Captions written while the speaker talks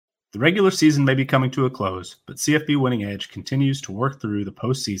The regular season may be coming to a close, but CFB Winning Edge continues to work through the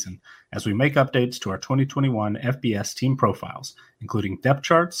postseason as we make updates to our 2021 FBS team profiles, including depth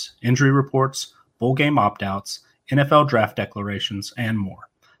charts, injury reports, bowl game opt-outs, NFL draft declarations, and more.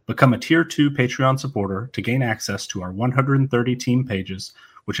 Become a Tier 2 Patreon supporter to gain access to our 130 team pages,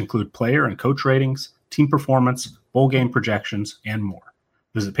 which include player and coach ratings, team performance, bowl game projections, and more.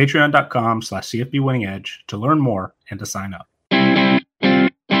 Visit patreon.com/CFB Winning Edge to learn more and to sign up.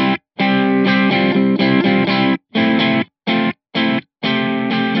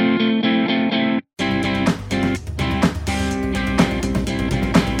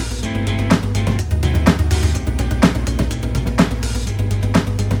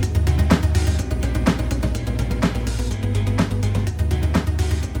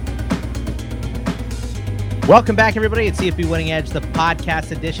 Welcome back, everybody. It's CFB Winning Edge, the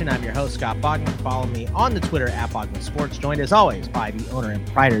podcast edition. I'm your host, Scott Bogman. Follow me on the Twitter at Bogman Sports. Joined, as always, by the owner and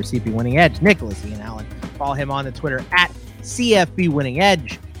proprietor of CFB Winning Edge, Nicholas Ian Allen. Follow him on the Twitter at CFB Winning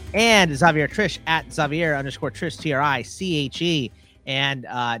Edge. And Xavier Triche at Xavier_Triche, Triche. And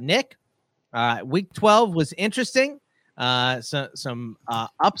Nick, week 12 was interesting. Some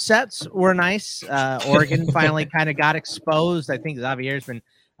upsets were nice. Oregon finally kind of got exposed. I think Xavier's been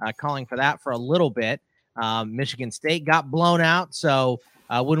calling for that for a little bit. Michigan State got blown out. So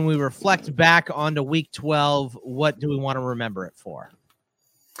when we reflect back onto week 12, what do we want to remember it for?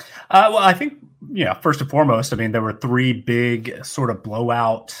 Well, I think, first and foremost, I mean, there were three big sort of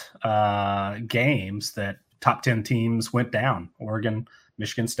blowout games that top 10 teams went down: Oregon,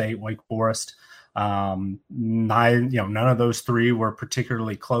 Michigan State, Wake Forest. None of those three were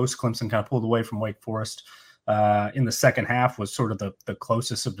particularly close. Clemson kind of pulled away from Wake Forest in the second half, was sort of the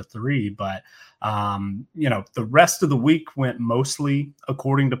closest of the three. But, the rest of the week went mostly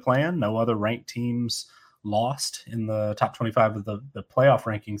according to plan. No other ranked teams lost in the top 25 of the playoff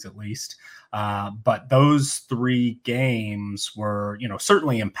rankings, at least. But those three games were,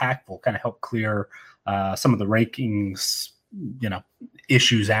 certainly impactful, kind of helped clear some of the rankings,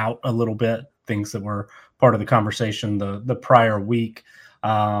 issues out a little bit, things that were part of the conversation the prior week.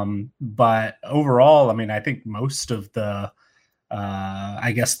 But overall, I mean, I think most of the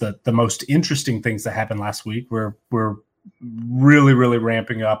most interesting things that happened last week were really, really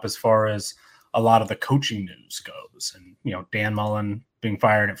ramping up as far as a lot of the coaching news goes. And, Dan Mullen being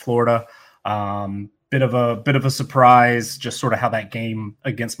fired at Florida, bit of a surprise, just sort of how that game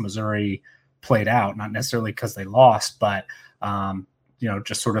against Missouri played out, not necessarily because they lost, but,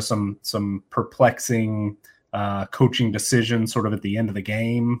 just sort of some perplexing coaching decisions sort of at the end of the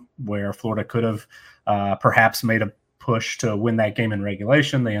game where Florida could have perhaps made a push to win that game in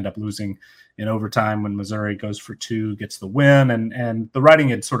regulation. They end up losing in overtime when Missouri goes for two, gets the win. And the writing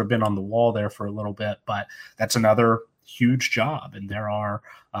had sort of been on the wall there for a little bit, but that's another huge job. And there are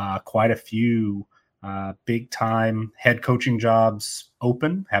quite a few big time head coaching jobs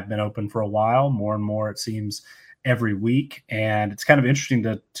have been open for a while, more and more, it seems, every week. And it's kind of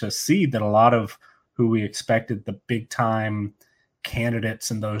interesting to see that a lot of who we expected the big time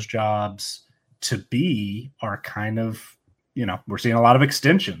candidates in those jobs to be are kind of, we're seeing a lot of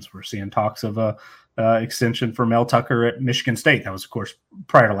extensions. We're seeing talks of a extension for Mel Tucker at Michigan State. That was, of course,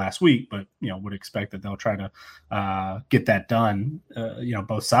 prior to last week, but, would expect that they'll try to get that done.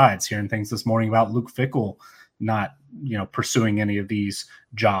 Both sides hearing things this morning about Luke Fickell not, pursuing any of these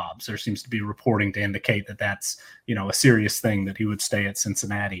jobs. There seems to be reporting to indicate that that's, a serious thing, that he would stay at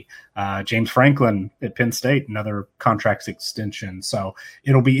Cincinnati. James Franklin at Penn State, another contract extension. So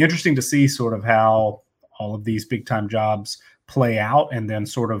it'll be interesting to see sort of how all of these big time jobs play out. And then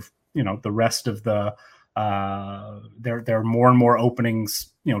sort of, the rest of the, there are more and more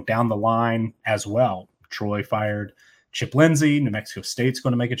openings, down the line as well. Troy fired Chip Lindsey. New Mexico State's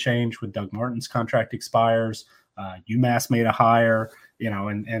going to make a change with Doug Martin's contract expires. UMass made a hire,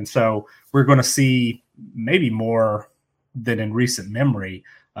 and so we're going to see maybe more than in recent memory,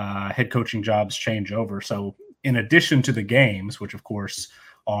 head coaching jobs change over. So in addition to the games, which of course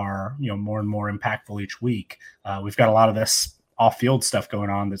are, more and more impactful each week, we've got a lot of this off-field stuff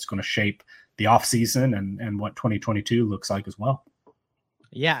going on that's going to shape the offseason and what 2022 looks like as well.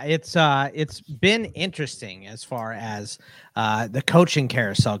 Yeah, it's been interesting as far as the coaching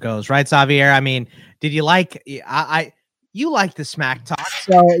carousel goes, right, Xavier? I mean, did you like you like the smack talk?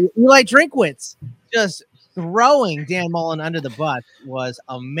 So you like Drinkwitz just throwing Dan Mullen under the bus was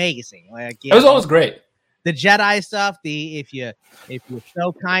amazing. Like, it was always great. The Jedi stuff, if you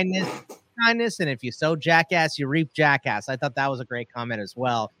show kindness, and if you sow jackass, you reap jackass. I thought that was a great comment as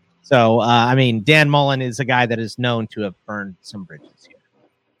well. So, Dan Mullen is a guy that is known to have burned some bridges here.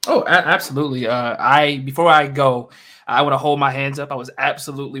 Oh, absolutely. Before I go, I want to hold my hands up. I was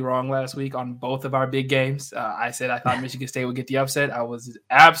absolutely wrong last week on both of our big games. I said I thought Michigan State would get the upset. I was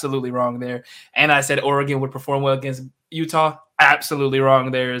absolutely wrong there. And I said Oregon would perform well against Utah. Absolutely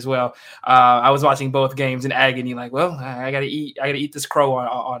wrong there as well. I was watching both games in agony, like, well, I gotta eat this crow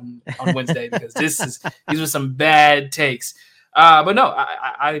on Wednesday because these were some bad takes. But no,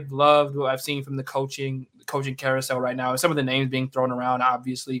 I loved what I've seen from the coaching carousel right now. Some of the names being thrown around,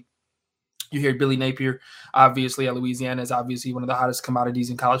 obviously. You hear Billy Napier, obviously, at Louisiana is obviously one of the hottest commodities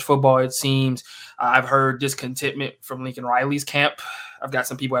in college football, it seems. I've heard discontentment from Lincoln Riley's camp. I've got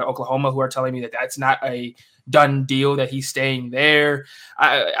some people at Oklahoma who are telling me that that's not a done deal, that he's staying there.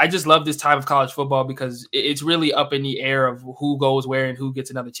 I just love this time of college football because it's really up in the air of who goes where and who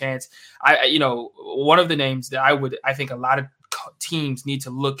gets another chance. One of the names that I think a lot of teams need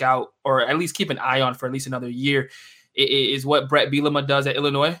to look out or at least keep an eye on for at least another year is what Brett Bielema does at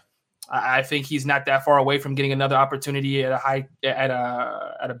Illinois. I think he's not that far away from getting another opportunity at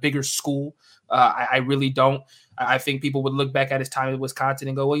a bigger school. I really don't. I think people would look back at his time at Wisconsin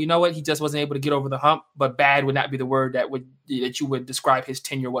and go, well, you know what? He just wasn't able to get over the hump, but bad would not be the word that you would describe his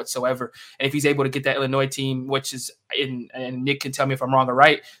tenure whatsoever. And if he's able to get that Illinois team, which is and Nick can tell me if I'm wrong or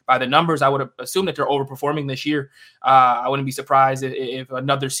right, by the numbers, I would assume that they're overperforming this year. I wouldn't be surprised if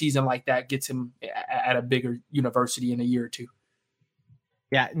another season like that gets him at a bigger university in a year or two.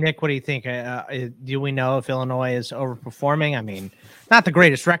 Yeah, Nick, what do you think? Do we know if Illinois is overperforming? I mean, not the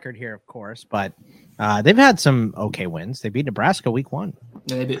greatest record here, of course, but they've had some okay wins. They beat Nebraska week 1.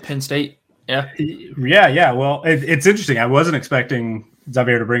 And they beat Penn State. Yeah. Well, it's interesting. I wasn't expecting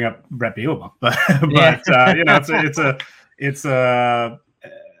Xavier to bring up Brett Bielema, but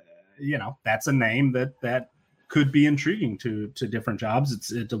that's a name that could be intriguing to different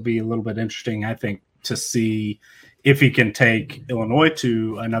jobs. It'll be a little bit interesting, I think, to see if he can take Illinois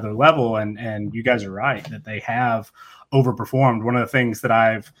to another level. And you guys are right that they have overperformed. One of the things that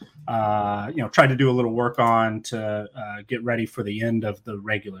I've tried to do a little work on to get ready for the end of the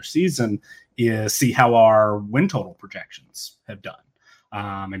regular season is see how our win total projections have done.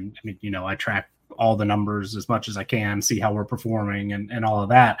 And I mean, I track all the numbers as much as I can, see how we're performing and all of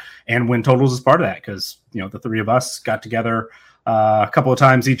that. And win totals is part of that because, the three of us got together a couple of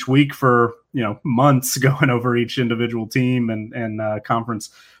times each week for, months going over each individual team and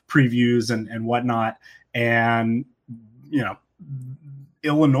conference previews and whatnot. And,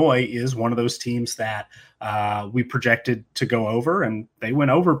 Illinois is one of those teams that we projected to go over, and they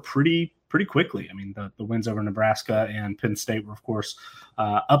went over pretty quickly. I mean, the wins over Nebraska and Penn State were, of course,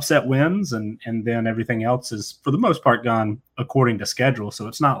 upset wins, and then everything else is, for the most part, gone according to schedule. So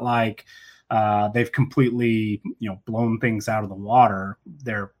it's not like they've completely, blown things out of the water.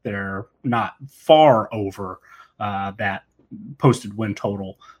 They're not far over that posted win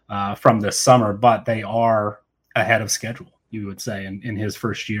total from this summer, but they are ahead of schedule, you would say, in his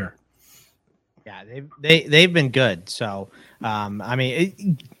first year. Yeah, they've been good. So,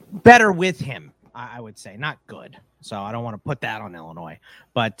 better with him, I would say, not good. So I don't want to put that on Illinois,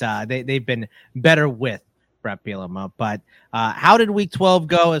 but they've been better with Brett Bielema. But how did Week 12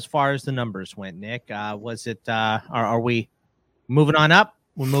 go as far as the numbers went, Nick? Was it? Are we moving on up?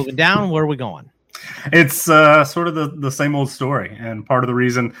 We're moving down. Where are we going? It's sort of the same old story, and part of the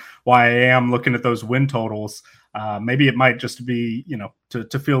reason why I am looking at those win totals. Maybe it might just be,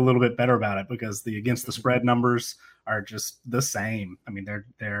 to feel a little bit better about it because the against the spread numbers are just the same. I mean,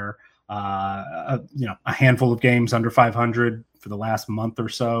 they're a handful of games under 500 for the last month or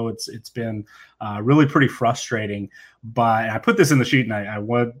so. It's been really pretty frustrating. But I put this in the sheet, and I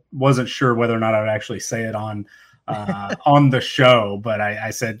wasn't sure whether or not I would actually say it on the show. But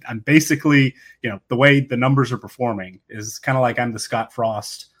I said I'm basically, the way the numbers are performing is kind of like I'm the Scott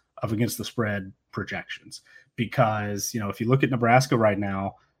Frost of against the spread projections. Because, if you look at Nebraska right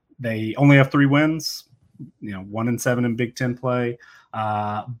now, they only have 3 wins, 1-7 in Big Ten play.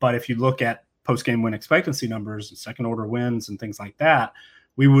 But if you look at post-game win expectancy numbers and second order wins and things like that,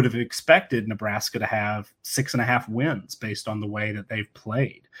 we would have expected Nebraska to have 6.5 wins based on the way that they've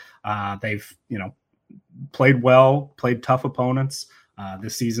played. They've, played well, played tough opponents.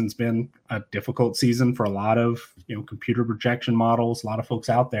 This season's been a difficult season for a lot of, computer projection models, a lot of folks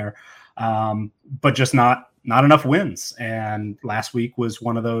out there, but just not enough wins. And last week was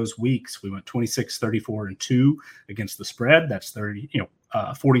one of those weeks. We went 26-34-2 against the spread. That's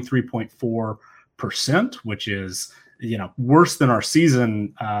 43.4%, which is, worse than our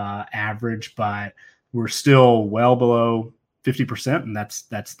season average, but we're still well below 50%. And that's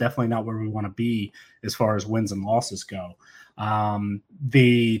definitely not where we want to be as far as wins and losses go.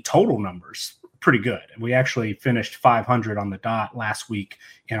 The total numbers pretty good. We actually finished 500 on the dot last week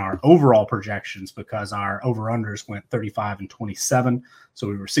in our overall projections because our over-unders went 35 and 27. So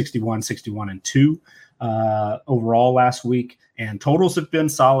we were 61, 61 and 2 overall last week. And totals have been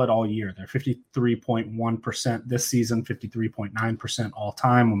solid all year. They're 53.1% this season, 53.9% all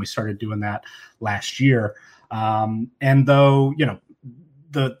time when we started doing that last year. And though,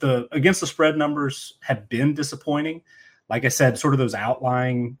 the against the spread numbers have been disappointing, like I said, sort of those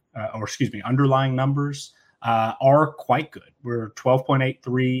underlying numbers are quite good. We're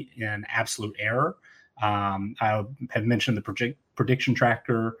 12.83 in absolute error. I have mentioned the prediction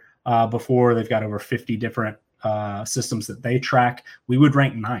tracker before. They've got over 50 different systems that they track. We would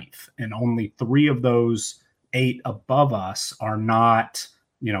rank 9th, and only 3 of those 8 above us are not,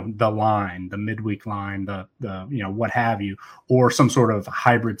 the line, the midweek line, the what have you, or some sort of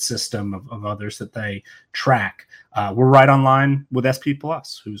hybrid system of others that they track. We're right on line with SP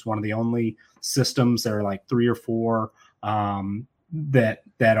Plus, who's one of the only systems. There are like 3 or 4 that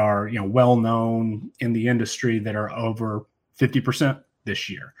are well known in the industry that are over 50% this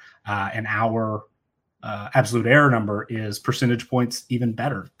year, and our absolute error number is percentage points even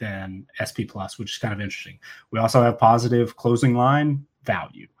better than SP Plus, which is kind of interesting. We also have positive closing line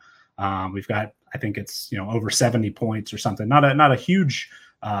value. We've got, I think it's over 70 points or something. Not a huge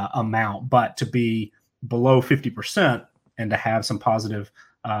amount, but to be below 50% and to have some positive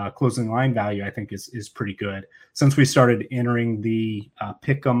closing line value, I think is pretty good. Since we started entering the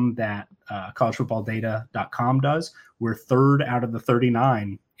pick'em that collegefootballdata.com does, we're 3rd out of the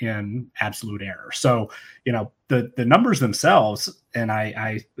 39 in absolute error. So, the numbers themselves, and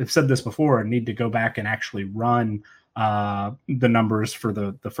I have said this before, and need to go back and actually run the numbers for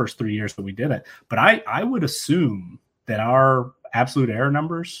the first 3 years that we did it. But I would assume that our absolute error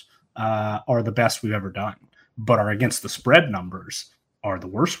numbers are the best we've ever done, but our against the spread numbers are the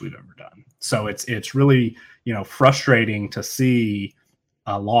worst we've ever done. So it's really, frustrating to see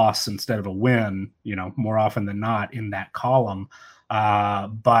a loss instead of a win, more often than not in that column.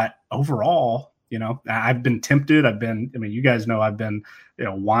 But overall, I've been tempted. You guys know I've been,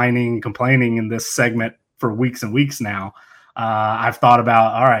 whining, complaining in this segment for weeks and weeks now. I've thought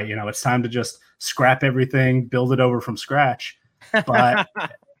about, all right, it's time to just scrap everything, build it over from scratch. But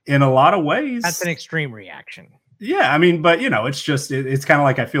in a lot of ways, that's an extreme reaction. Yeah. But it's just, it's kind of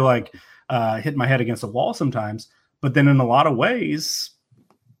like, I feel like hitting my head against a wall sometimes, but then in a lot of ways,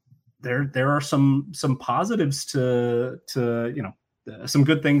 there are some positives to some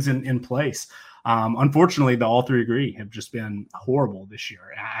good things in place. Unfortunately, the all 3 agree have just been horrible this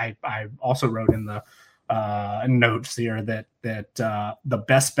year. I also wrote in the notes here that the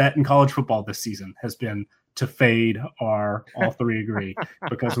best bet in college football this season has been to fade our all 3 agree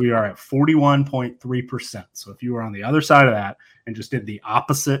because we are at 41.3%. So if you were on the other side of that and just did the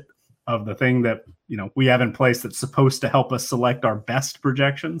opposite of the thing that we have in place that's supposed to help us select our best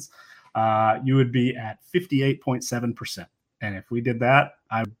projections, you would be at 58.7%. And if we did that,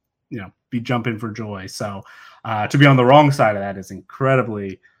 I would be jumping for joy. So to be on the wrong side of that is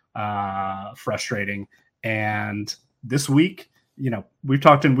incredibly frustrating. And this week, we've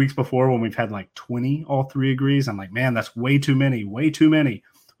talked in weeks before when we've had like 20 all 3 agrees. I'm like, man, that's way too many. We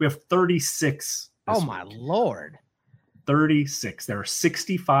have 36. Oh my Lord. 36. There are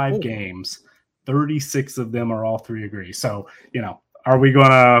 65 games. 36 of them are all 3 agrees. So, are we going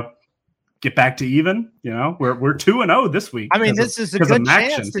to get back to even? We're 2-0 this week. This is a good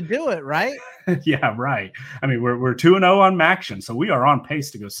chance to do it, right? Yeah, right. We're 2-0 on Maction, so we are on pace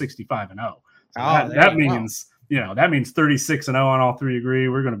to go 65-0. So that means that means 36-0 on all 3 agree.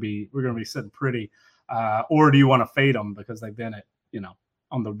 We're gonna be sitting pretty. Or do you want to fade them because they've been at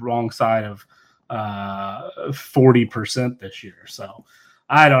on the wrong side of 40% this year? So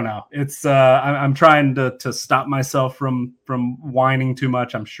I don't know. It's I'm trying to stop myself from whining too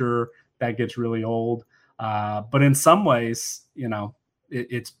much. I'm sure that gets really old. But in some ways,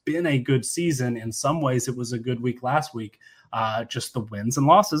 it's been a good season. In some ways, it was a good week last week. Just the wins and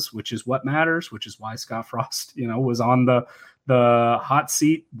losses, which is what matters, which is why Scott Frost, was on the hot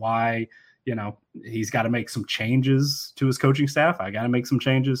seat. Why, he's got to make some changes to his coaching staff. I got to make some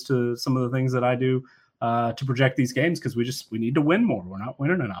changes to some of the things that I do to project these games because we need to win more. We're not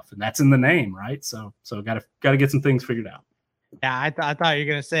winning enough, and that's in the name, right? So got to get some things figured out. Yeah, I thought you were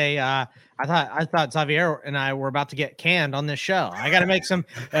gonna say. I thought Xavier and I were about to get canned on this show. I got to make some.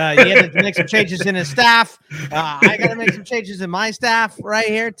 He had to make some changes in his staff. I got to make some changes in my staff right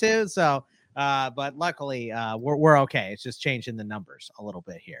here too. So, but luckily, we're okay. It's just changing the numbers a little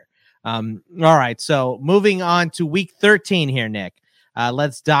bit here. All right. So moving on to week 13 here, Nick.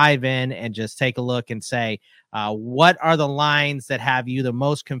 let's dive in and just take a look and say, what are the lines that have you the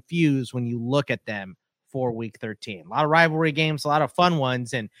most confused when you look at them for week 13? A lot of rivalry games, a lot of fun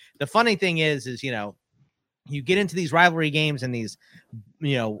ones. And the funny thing is, you get into these rivalry games and these,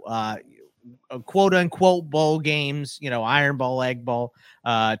 quote unquote bowl games, Iron Bowl, Egg Bowl,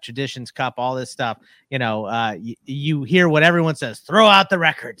 Traditions Cup, all this stuff. You hear what everyone says: throw out the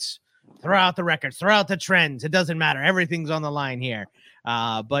records, throw out the trends. It doesn't matter. Everything's on the line here.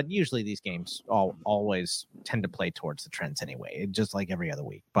 But usually these games always tend to play towards the trends anyway, just like every other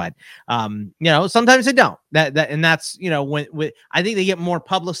week. But sometimes they don't. And that's when I think they get more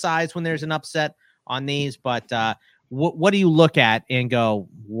publicized when there's an upset on these. But what do you look at and go,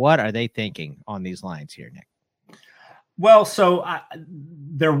 what are they thinking on these lines here, Nick? Well, so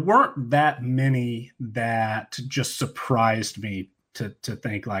there weren't that many that just surprised me to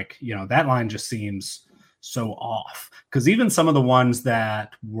think like, that line just seems so off, because even some of the ones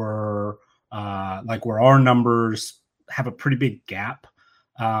that were where our numbers have a pretty big gap,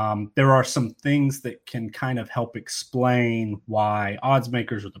 there are some things that can kind of help explain why odds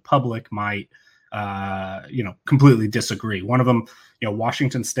makers or the public might completely disagree. One of them,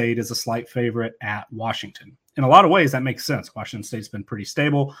 Washington State is a slight favorite at Washington. In a lot of ways, that makes sense. Washington State's been pretty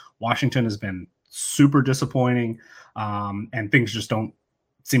stable. Washington has been super disappointing, and things just don't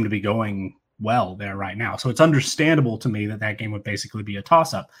seem to be going well there right now. So it's understandable to me that game would basically be a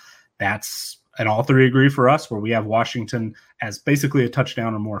toss-up. That's an all three agree for us, where we have Washington as basically a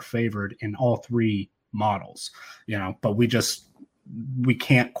touchdown or more favored in all three models, but we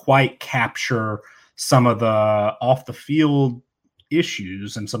can't quite capture some of the off the field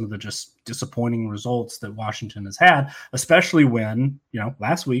issues and some of the just disappointing results that Washington has had, especially when,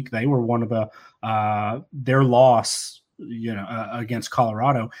 last week they were one of the, their loss, against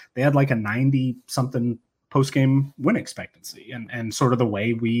Colorado, they had like a 90 something post-game win expectancy, and sort of the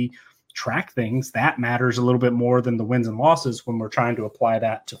way we track things, that matters a little bit more than the wins and losses when we're trying to apply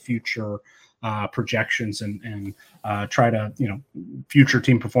that to future projections and try to, future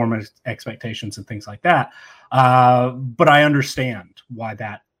team performance expectations and things like that. But I understand why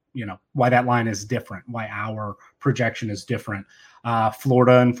that line is different, why our projection is different.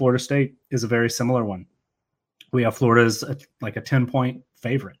 Florida and Florida State is a very similar one. We have Florida as like a 10-point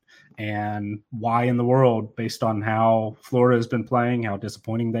favorite. And why in the world, based on how Florida has been playing, how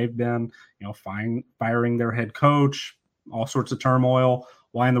disappointing they've been, firing their head coach, all sorts of turmoil,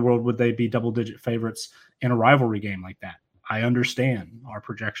 why in the world would they be double-digit favorites in a rivalry game like that? I understand. Our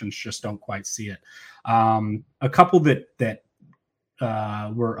projections just don't quite see it. A couple that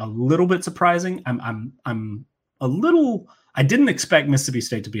were a little bit surprising. I didn't expect Mississippi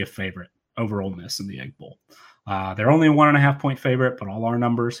State to be a favorite over Ole Miss in the Egg Bowl. They're only a 1.5-point favorite, but all our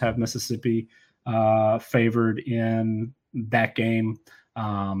numbers have Mississippi favored in that game.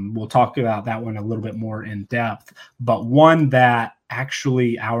 We'll talk about that one a little bit more in depth, but one that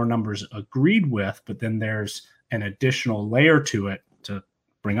actually our numbers agreed with, but then there's an additional layer to it to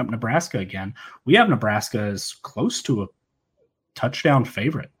bring up Nebraska again. We have Nebraska as close to a touchdown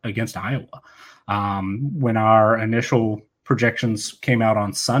favorite against Iowa. When our initial projections came out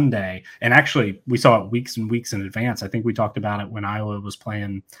on Sunday, and actually we saw it weeks and weeks in advance. I think we talked about it when Iowa was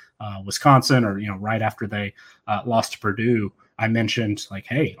playing Wisconsin, or right after they lost to Purdue. I mentioned like,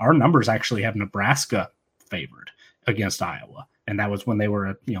 hey, our numbers actually have Nebraska favored against Iowa, and that was when they were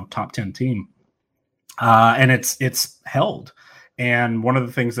a top 10 team, and it's held. And one of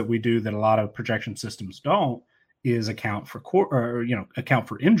the things that we do that a lot of projection systems don't is account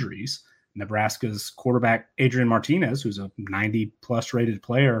for injuries. Nebraska's quarterback, Adrian Martinez, who's a 90+ rated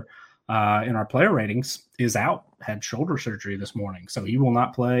player in our player ratings, is out, had shoulder surgery this morning. So he will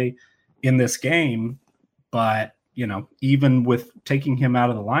not play in this game. But, even with taking him out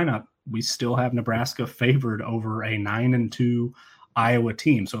of the lineup, we still have Nebraska favored over a 9-2 Iowa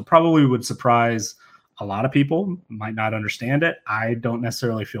team. So it probably would surprise a lot of people, might not understand it. I don't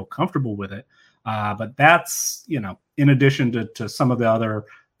necessarily feel comfortable with it. But that's, in addition to some of the other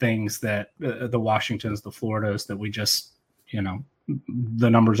things that the Washingtons, the Floridas, that we just, the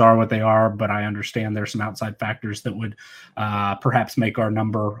numbers are what they are, but I understand there's some outside factors that would perhaps make our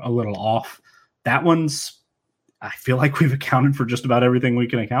number a little off. That one's, I feel like we've accounted for just about everything we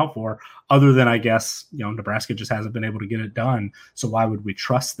can account for, other than, I guess, Nebraska just hasn't been able to get it done. So why would we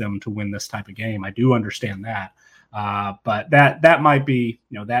trust them to win this type of game? I do understand that. But that might be,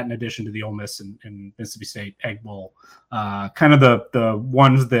 that in addition to the Ole Miss and Mississippi State Egg Bowl, kind of the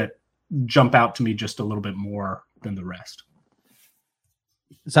ones that jump out to me just a little bit more than the rest.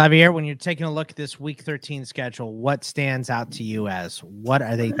 Xavier, when you're taking a look at this week 13 schedule, what stands out to you as what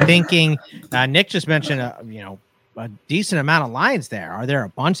are they thinking? Nick just mentioned, a decent amount of lines there. Are there a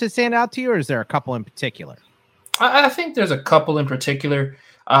bunch that stand out to you, or is there a couple in particular? I think there's a couple in particular.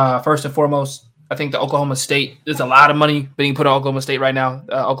 First and foremost, I think the Oklahoma State, there's a lot of money being put on Oklahoma State right now.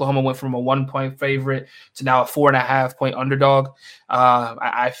 Oklahoma went from a 1-point favorite to now a 4.5-point underdog.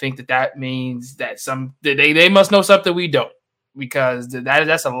 I think that means that they must know something we don't, because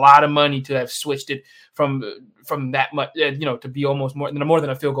that's a lot of money to have switched it from that much, to be almost more than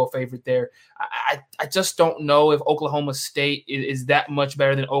a field goal favorite there. I just don't know if Oklahoma State is that much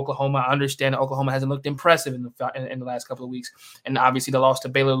better than Oklahoma. I understand Oklahoma hasn't looked impressive in the last couple of weeks, and obviously the loss to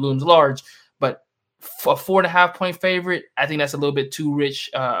Baylor looms large. But for a 4.5-point favorite, I think that's a little bit too rich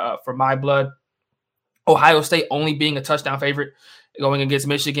for my blood. Ohio State only being a touchdown favorite going against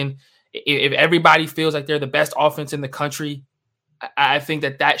Michigan. If everybody feels like they're the best offense in the country, I think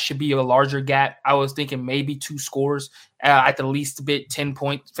that should be a larger gap. I was thinking maybe 2 scores, at the least bit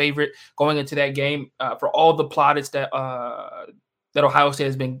 10-point favorite going into that game. For all the plaudits that Ohio State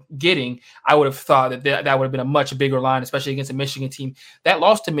has been getting, I would have thought that would have been a much bigger line, especially against a Michigan team that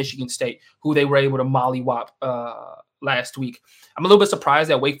lost to Michigan State, who they were able to mollywop last week. I'm a little bit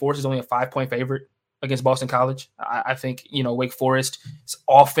surprised that Wake Forest is only a 5-point favorite against Boston College. I think, Wake Forest's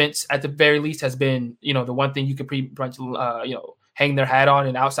offense at the very least has been, the one thing you could pretty much, hang their hat on,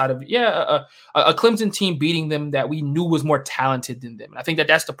 and outside of a Clemson team beating them that we knew was more talented than them. And I think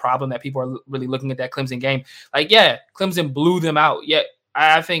that's the problem, that people are really looking at that Clemson game. Like, yeah, Clemson blew them out. Yeah,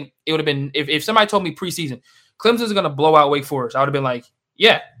 I think it would have been, if somebody told me preseason Clemson's going to blow out Wake Forest, I would have been like,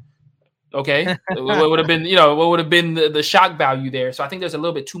 yeah, okay. What would have been, what would have been the shock value there? So I think there's a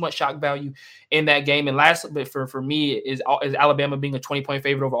little bit too much shock value in that game. And last bit for me is Alabama being a 20-point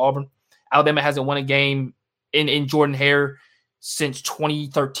favorite over Auburn. Alabama hasn't won a game in Jordan-Hare since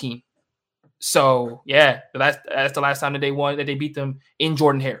 2013. So yeah, that's the last time that they beat them in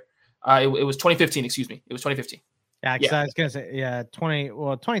Jordan-Hare. It was 2015, excuse me. It was 2015. Yeah, I was gonna say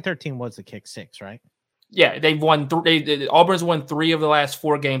 2013 was the kick 6, right? Yeah, they've won Auburn's won 3 of the last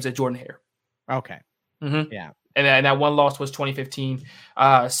 4 games at Jordan-Hare. Okay. Mm-hmm. Yeah. And that one loss was 2015.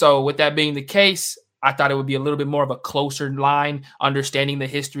 So with that being the case, I thought it would be a little bit more of a closer line, understanding the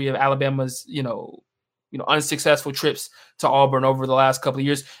history of Alabama's, unsuccessful trips to Auburn over the last couple of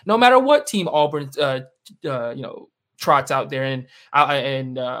years. No matter what team Auburn, trots out there, and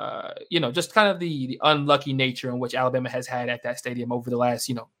just kind of the unlucky nature in which Alabama has had at that stadium over the last,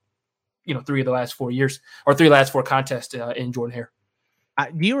 3 of the last 4 years, or 3 of the last 4 contests in Jordan-Hare.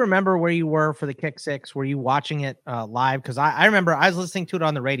 Do you remember where you were for the kick 6? Were you watching it live? Because I remember I was listening to it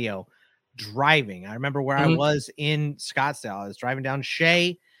on the radio driving. I remember where I was in Scottsdale. I was driving down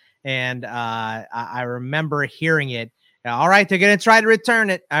Shea, and I remember hearing it. All right, they're going to try to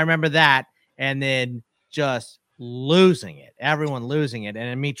return it. I remember that. And then just losing it, everyone losing it.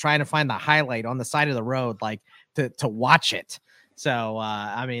 And me trying to find the highlight on the side of the road, like to watch it. So,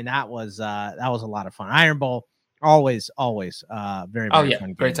 that was a lot of fun. Iron Bowl, always very, very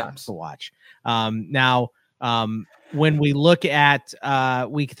fun. Great times to watch. Now, when we look at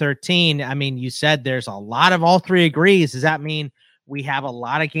week 13, you said there's a lot of all 3 agrees. Does that mean we have a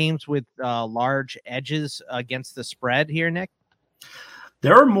lot of games with large edges against the spread here, Nick?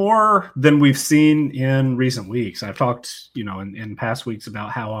 There are more than we've seen in recent weeks. I've talked, in past weeks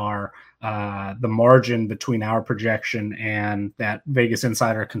about how our the margin between our projection and that Vegas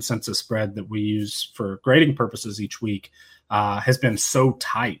Insider consensus spread that we use for grading purposes each week has been so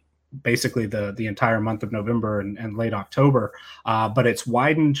tight, basically the entire month of November and late October. But it's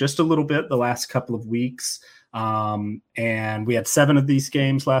widened just a little bit the last couple of weeks. And we had 7 of these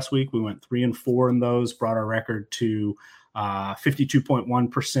games last week. We went 3-4 in those, brought our record to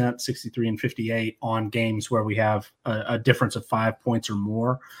 52.1%, 63 and 58 on games where we have a difference of 5 points or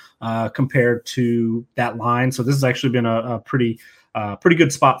more compared to that line. So this has actually been a pretty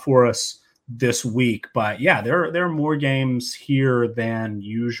good spot for us this week. But yeah, there are more games here than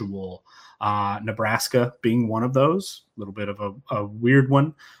usual. Nebraska being one of those, a little bit of a weird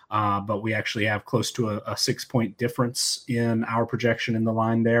one, but we actually have close to a 6-point difference in our projection in the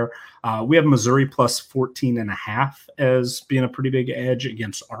line there. We have Missouri plus 14.5 as being a pretty big edge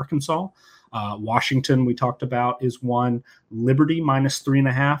against Arkansas. Washington, we talked about, is one. Liberty minus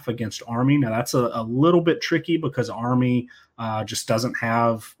 3.5 against Army. Now that's a little bit tricky because Army just doesn't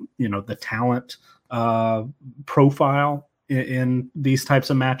have, the talent profile in these types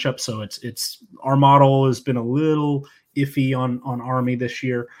of matchups. So it's our model has been a little iffy on Army this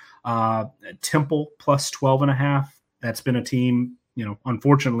year. Temple plus 12.5. That's been a team,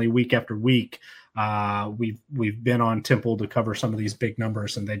 unfortunately, week after week, We've been on Temple to cover some of these big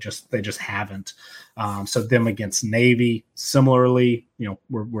numbers, and they just haven't. So them against Navy, similarly,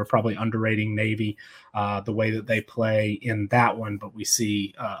 we're probably underrating Navy the way that they play in that one, but we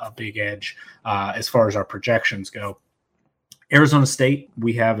see a big edge as far as our projections go. Arizona State,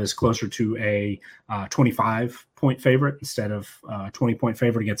 we have is closer to a 25-point favorite instead of 20-point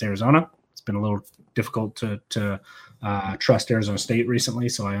favorite against Arizona. It's been a little difficult to trust Arizona State recently,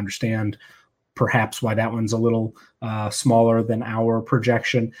 so I understand perhaps why that one's a little smaller than our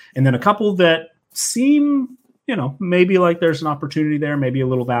projection. And then a couple that seem, maybe like there's an opportunity there, maybe a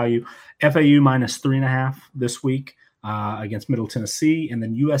little value. FAU minus 3.5 this week against Middle Tennessee, and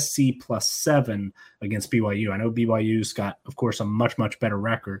then USC +7 against BYU. I know BYU's got, of course, a much, much better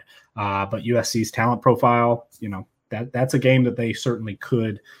record, but USC's talent profile, that's a game that they certainly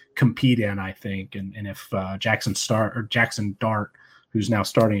could compete in, I think. And if Jackson Dart, who's now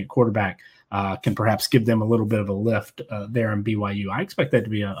starting at quarterback, can perhaps give them a little bit of a lift there in BYU, I expect that to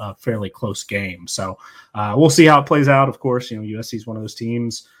be a fairly close game. So we'll see how it plays out. Of course, USC is one of those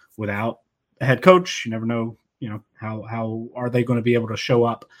teams without a head coach. You never know, how are they going to be able to show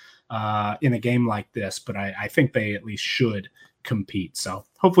up in a game like this? But I think they at least should compete. So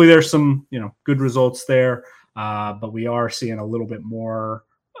hopefully there's some, good results there. But we are seeing a little bit more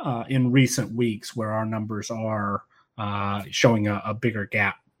in recent weeks where our numbers are showing a bigger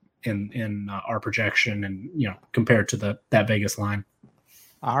gap in our projection and, compared to that Vegas line.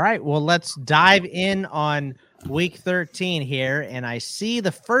 All right. Well, let's dive in on week 13 here. And I see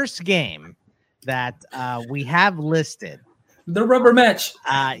the first game that we have listed. The rubber match.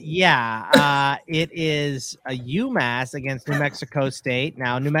 It is a UMass against New Mexico State.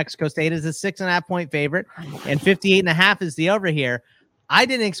 Now, New Mexico State is a 6.5-point favorite, and 58.5 is the over here. I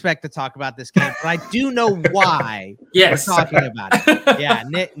didn't expect to talk about this game, but I do know why we're talking about it. Yeah,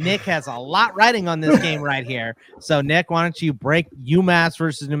 Nick has a lot writing on this game right here. So, Nick, why don't you break UMass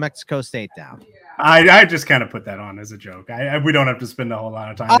versus New Mexico State down? I just kind of put that on as a joke. We don't have to spend a whole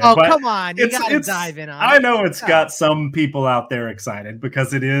lot of time. Oh, there, come on. You got to dive in on it. I know it's got some people out there excited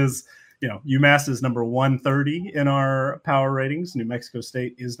because it is, UMass is number 130 in our power ratings. New Mexico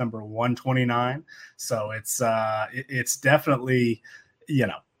State is number 129. So it's definitely,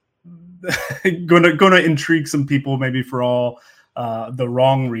 going to intrigue some people maybe for all the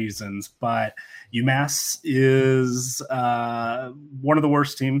wrong reasons. But UMass is one of the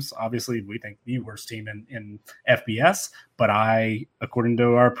worst teams. Obviously, we think the worst team in FBS. But according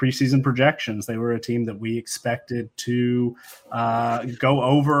to our preseason projections, they were a team that we expected to go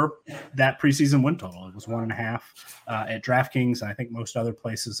over that preseason win total. It was 1.5 at DraftKings, and I think most other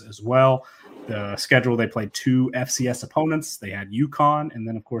places as well. The schedule, they played 2 FCS opponents. They had UConn, and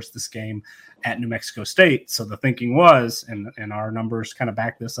then, of course, this game at New Mexico State. So the thinking was, and our numbers kind of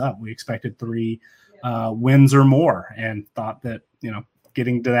back this up, we expected 3 wins or more and thought that,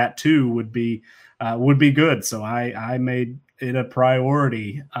 getting to that 2 would be good. So I made it a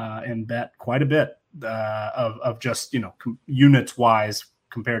priority and bet quite a bit of just, units wise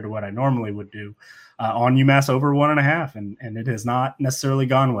compared to what I normally would do on UMass over 1.5. And it has not necessarily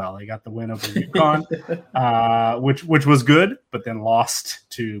gone well. They got the win over UConn, which was good, but then lost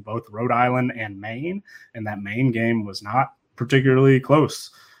to both Rhode Island and Maine. And that Maine game was not particularly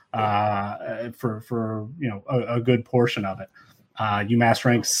close for a good portion of it. UMass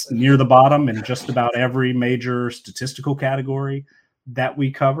ranks near the bottom in just about every major statistical category that we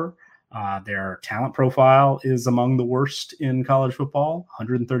cover. Their talent profile is among the worst in college football,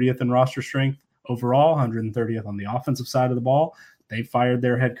 130th in roster strength overall, 130th on the offensive side of the ball. They fired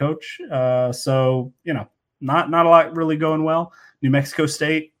their head coach. So, not a lot really going well. New Mexico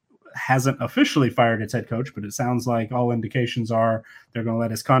State hasn't officially fired its head coach, but it sounds like all indications are they're going to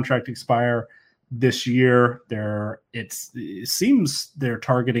let his contract expire this year. It seems they're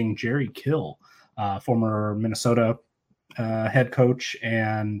targeting Jerry Kill, former Minnesota head coach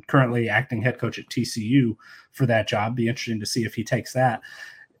and currently acting head coach at TCU for that job. Be interesting to see if he takes that.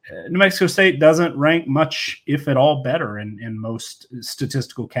 New Mexico State doesn't rank much, if at all, better in most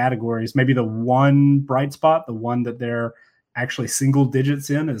statistical categories. Maybe the one bright spot, the one that they're actually single digits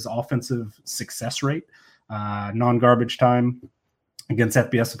in, is offensive success rate, non-garbage time against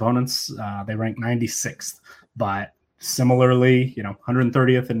FBS opponents. They rank 96th, but similarly,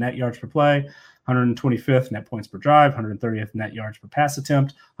 130th in net yards per play, 125th net points per drive, 130th net yards per pass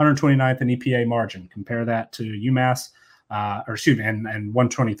attempt, 129th in EPA margin. Compare that to UMass, and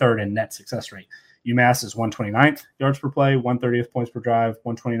 123rd in net success rate. UMass is 129th yards per play, 130th points per drive,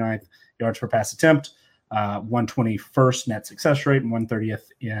 129th yards per pass attempt, 121st net success rate, and 130th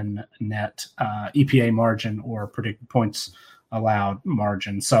in net EPA margin, or predicted points allowed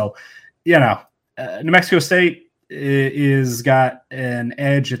margin. So, New Mexico State is got an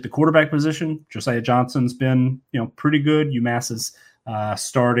edge at the quarterback position. Josiah Johnson's been, pretty good. UMass is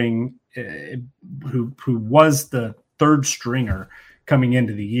starting, who was the third stringer coming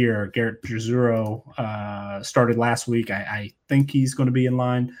into the year. Garrett Pizzuro started last week. I think he's going to be in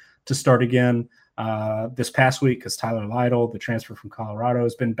line to start again this past week because Tyler Lytle, the transfer from Colorado,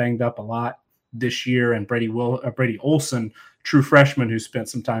 has been banged up a lot this year, and Brady Olson, true freshman who spent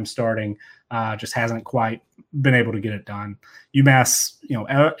some time starting, just hasn't quite been able to get it done. UMass,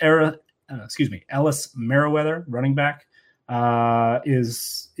 Ellis Merriweather, running back,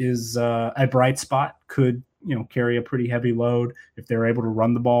 is a bright spot. Could carry a pretty heavy load if they're able to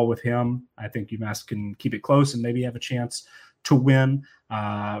run the ball with him. I think UMass can keep it close and maybe have a chance to win.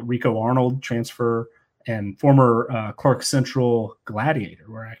 Rico Arnold, transfer and former Clark Central Gladiator,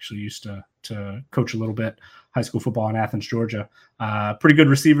 where I actually used to coach a little bit high school football in Athens, Georgia. Pretty good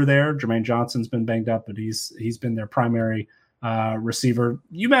receiver there. Jermaine Johnson's been banged up, but he's been their primary receiver.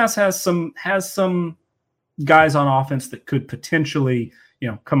 UMass has some guys on offense that could potentially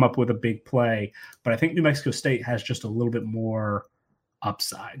come up with a big play, but I think New Mexico State has just a little bit more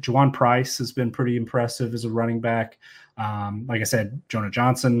upside. Juwan Price has been pretty impressive as a running back. Like I said, Jonah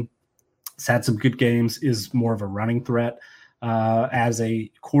Johnson has had some good games, is more of a running threat as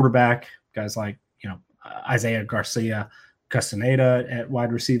a quarterback. Guys like Isaiah Garcia Castaneda at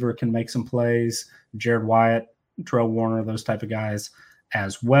wide receiver can make some plays. Jared Wyatt, Terrell Warner, those type of guys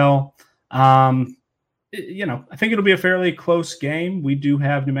as well. I think it'll be a fairly close game. We do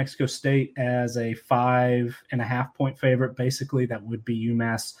have New Mexico State as a 5.5 point favorite. Basically, that would be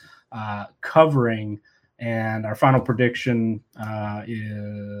UMass covering. And our final prediction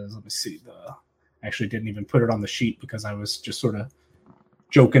is, let me see, I actually didn't even put it on the sheet because I was just sort of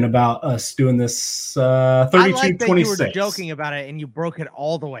joking about us doing this 32-26. I like that you were joking about it and you broke it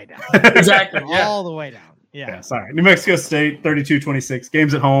all the way down. Exactly. Yeah. All the way down. Yeah. Sorry. New Mexico State, 32-26.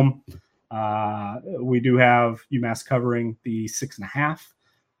 Games at home. We do have UMass covering the 6.5.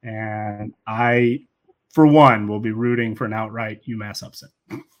 And I, for one, will be rooting for an outright UMass upset.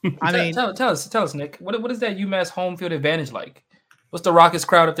 I mean, tell us, Nick, what is that UMass home field advantage like? What's the raucous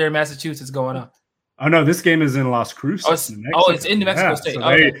crowd up there in Massachusetts going on? Oh no, this game is in Las Cruces. It's in New Mexico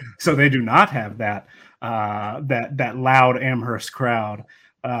State. So they do not have that that loud Amherst crowd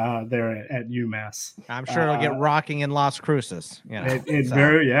there at UMass. I'm sure it'll get rocking in Las Cruces.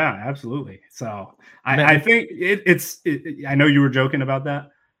 Absolutely. So I think it's I know you were joking about that,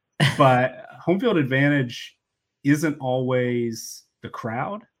 but home field advantage isn't always the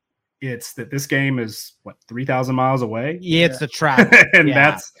crowd. It's that this game is 3,000 miles away. Yeah, it's the travel, and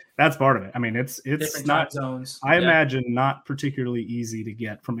that's part of it. I mean, it's different not zones. I imagine not particularly easy to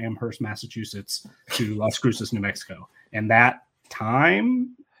get from Amherst, Massachusetts to Las Cruces, New Mexico, and that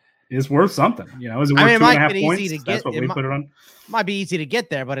time is worth something. Is it worth 2.5 points? That's what we put it on. Might be easy to get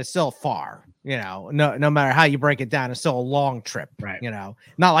there, but it's still far. No matter how you break it down, it's still a long trip. Right.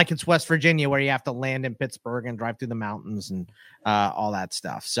 Not like it's West Virginia where you have to land in Pittsburgh and drive through the mountains and all that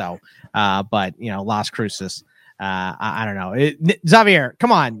stuff. So, but Las Cruces. I don't know. Xavier,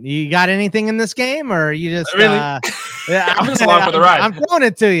 come on. You got anything in this game, or you just really? I'm just along for the ride. I'm throwing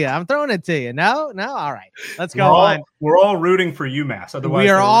it to you. No. All right. Let's go on. We're all rooting for UMass. Otherwise, we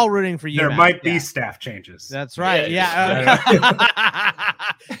are all rooting for UMass. There might be staff changes. That's right. Yeah.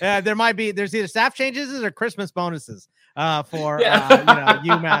 There might be. There's either staff changes or Christmas bonuses for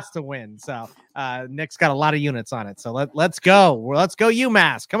UMass to win. So Nick's got a lot of units on it. So let's go. Let's go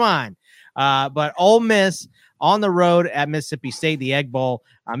UMass. Come on. But Ole Miss on the road at Mississippi State, the Egg Bowl.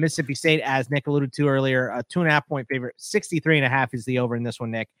 Mississippi State, as Nick alluded to earlier, a 2.5 point favorite. 63.5 is the over in this one,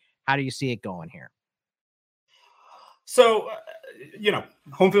 Nick. How do you see it going here? So,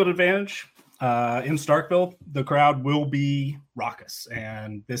 home field advantage in Starkville, the crowd will be raucous.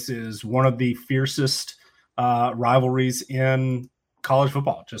 And this is one of the fiercest rivalries in college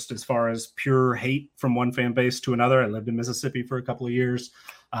football, just as far as pure hate from one fan base to another. I lived in Mississippi for a couple of years.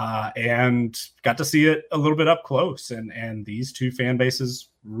 And got to see it a little bit up close. And these two fan bases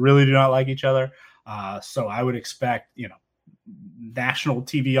really do not like each other. So I would expect, national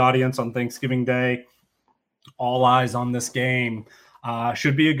TV audience on Thanksgiving Day, all eyes on this game,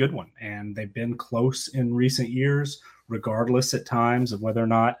 should be a good one. And they've been close in recent years, regardless at times of whether or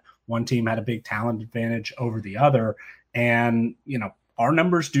not one team had a big talent advantage over the other. And, our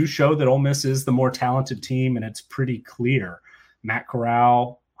numbers do show that Ole Miss is the more talented team, and it's pretty clear. Matt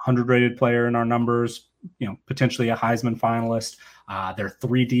Corral, 100-rated player in our numbers, potentially a Heisman finalist. They're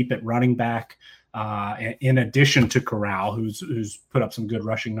 3 deep at running back. In addition to Corral, who's put up some good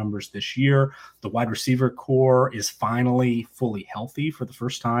rushing numbers this year. The wide receiver core is finally fully healthy for the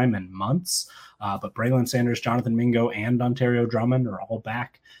first time in months. But Braylon Sanders, Jonathan Mingo, and Ontario Drummond are all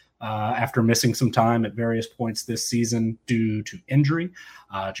back after missing some time at various points this season due to injury.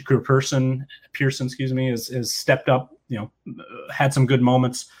 Jaquir Pearson, has stepped up, had some good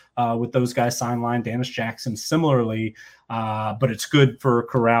moments with those guys sidelined. Dennis Jackson similarly, but it's good for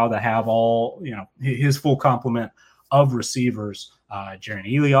Corral to have all, his full complement of receivers. Jerry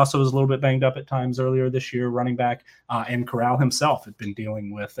Neely also was a little bit banged up at times earlier this year, running back, and Corral himself had been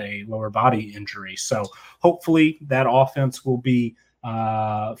dealing with a lower body injury. So hopefully that offense will be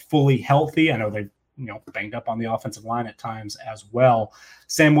fully healthy. I know they've banged up on the offensive line at times as well.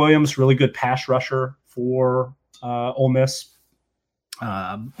 Sam Williams, really good pass rusher for Ole Miss.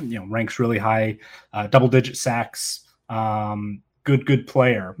 Ranks really high, double-digit sacks. Good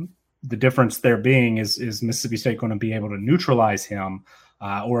player. The difference there being is Mississippi State going to be able to neutralize him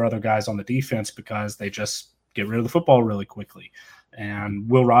or other guys on the defense because they just get rid of the football really quickly. And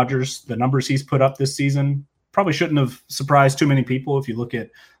Will Rogers, the numbers he's put up this season probably shouldn't have surprised too many people if you look at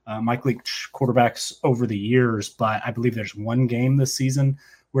Mike Leach quarterbacks over the years, but I believe there's one game this season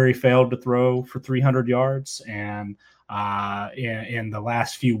where he failed to throw for 300 yards, and in the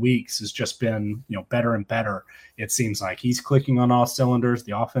last few weeks has just been better and better. It seems like he's clicking on all cylinders.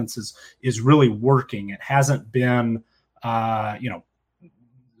 The offense is really working. It hasn't been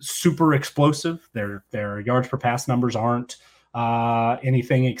super explosive. Their yards per pass numbers aren't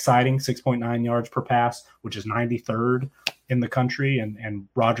anything exciting. 6.9 yards per pass, which is 93rd in the country, and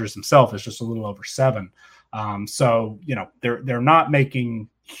Rogers himself is just a little over 7. So they're not making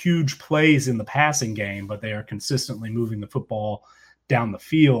huge plays in the passing game, but they are consistently moving the football down the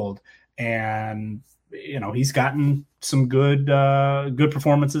field. And he's gotten some good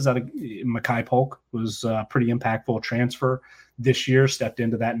performances out of Makai Polk. Was a pretty impactful transfer this year, stepped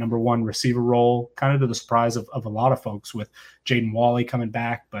into that number 1 receiver role, kind of to the surprise of a lot of folks, with Jaden Walley coming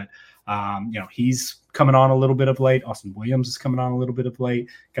back. But he's coming on a little bit of late. Austin Williams is coming on a little bit of late.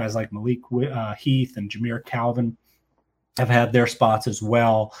 Guys like Malik Heath and Jameer Calvin have had their spots as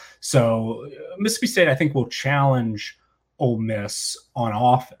well. So Mississippi State, I think, will challenge Ole Miss on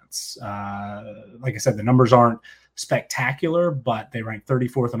offense. Like I said, the numbers aren't spectacular, but they rank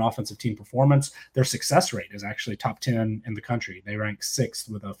 34th in offensive team performance. Their success rate is actually top 10 in the country. They rank 6th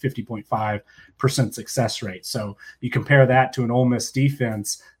with a 50.5% success rate. So you compare that to an Ole Miss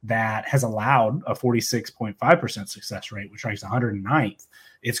defense that has allowed a 46.5% success rate, which ranks 109th.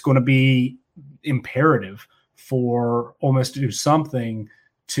 It's going to be imperative for Ole Miss to do something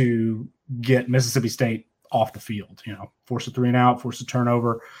to get Mississippi State off the field. Force a 3-and-out, force a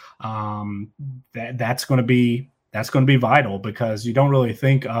turnover. That's going to be vital, because you don't really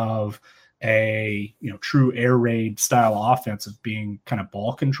think of a true air raid style offense of being kind of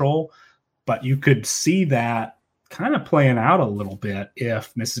ball control, but you could see that kind of playing out a little bit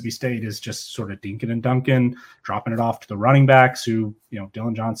if Mississippi State is just sort of dinking and dunking, dropping it off to the running backs who,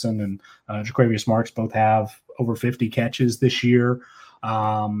 Dylan Johnson and Jaquavius Marks both have over 50 catches this year.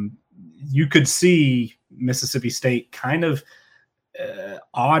 You could see Mississippi State kind of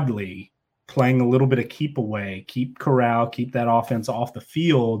oddly playing a little bit of keep away, keep Corral, keep that offense off the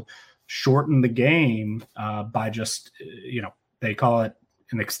field, shorten the game by just, they call it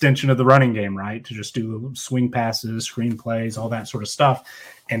an extension of the running game, right? To just do swing passes, screen plays, all that sort of stuff.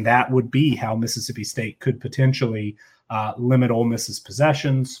 And that would be how Mississippi State could potentially limit Ole Miss's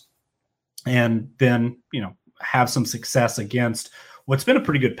possessions, and then, have some success against what's been a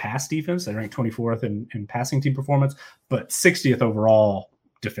pretty good pass defense. They rank 24th in passing team performance, but 60th overall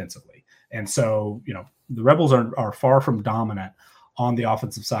defensively. And so, the Rebels are far from dominant on the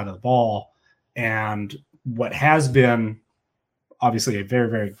offensive side of the ball. And what has been obviously a very,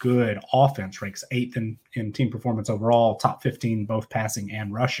 very good offense, ranks 8th in team performance overall, top 15, both passing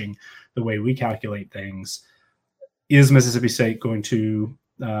and rushing, the way we calculate things. Is Mississippi State going to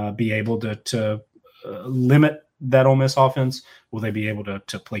be able to limit that Ole Miss offense? Will they be able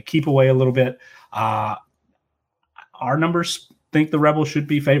to play keep away a little bit? Our numbers think the Rebels should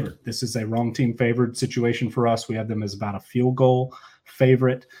be favored. This is a wrong team favored situation for us. We have them as about a field goal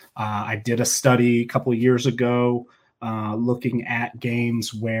favorite. I did a study a couple of years ago looking at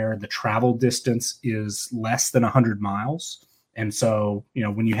games where the travel distance is less than 100 miles. And so,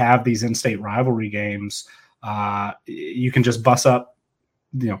 when you have these in-state rivalry games, you can just bus up,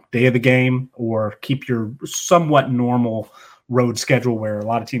 day of the game, or keep your somewhat normal road schedule where a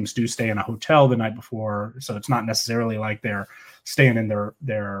lot of teams do stay in a hotel the night before. So it's not necessarily like they're staying in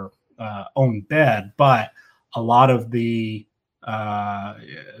their own bed, but a lot of the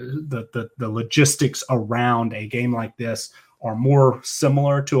the logistics around a game like this are more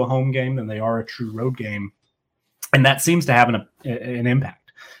similar to a home game than they are a true road game. And that seems to have an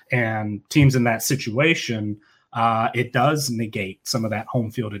impact. And teams in that situation, it does negate some of that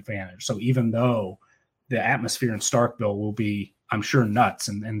home field advantage. So even though the atmosphere in Starkville will be, I'm sure, nuts,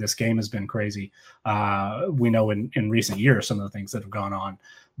 and this game has been crazy, we know in recent years some of the things that have gone on.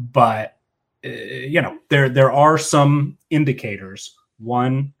 But, there are some indicators.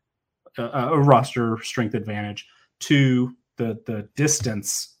 One, a roster strength advantage. Two, the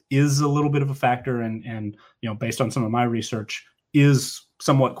distance is a little bit of a factor, and based on some of my research, is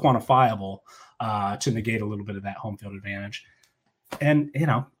somewhat quantifiable to negate a little bit of that home field advantage. And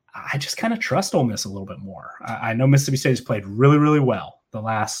I just kind of trust Ole Miss a little bit more. I know Mississippi State has played really, really well the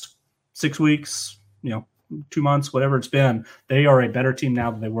last 6 weeks, 2 months, whatever it's been. They are a better team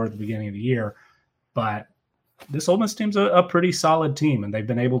now than they were at the beginning of the year. But this Ole Miss team's a pretty solid team, and they've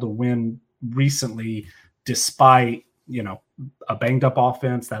been able to win recently despite a banged up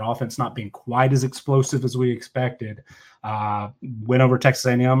offense, that offense not being quite as explosive as we expected. Win over Texas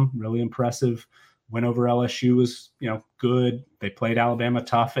A&M, really impressive. Win over LSU was, good. They played Alabama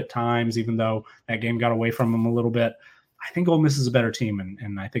tough at times, even though that game got away from them a little bit. I think Ole Miss is a better team,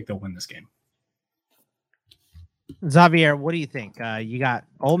 and I think they'll win this game. Xavier, what do you think? You got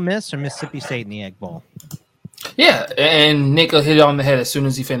Ole Miss or Mississippi State in the Egg Bowl? Yeah, and Nick hit it on the head as soon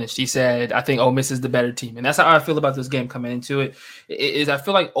as he finished. He said, I think Ole Miss is the better team. And that's how I feel about this game coming into it. I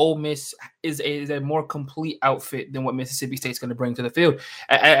feel like Ole Miss is a more complete outfit than what Mississippi State's going to bring to the field.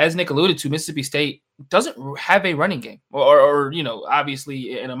 As Nick alluded to, Mississippi State doesn't have a running game. Or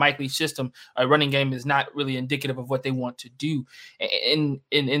obviously in a Mike Leach system, a running game is not really indicative of what they want to do.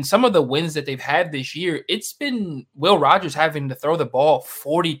 In some of the wins that they've had this year, it's been Will Rogers having to throw the ball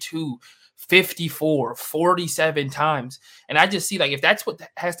 42 54, 47 times. And I just see, like, if that's what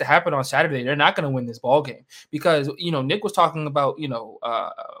has to happen on Saturday, they're not going to win this ball game because, Nick was talking about,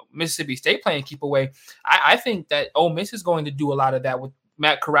 Mississippi State playing keep away. I think that Ole Miss is going to do a lot of that with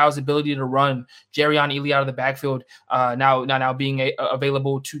Matt Corral's ability to run, Jerrion Ealy out of the backfield, now being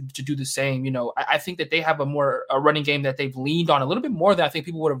available to do the same. I think that they have a running game that they've leaned on a little bit more than I think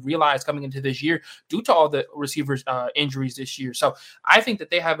people would have realized coming into this year due to all the receivers' injuries this year. So I think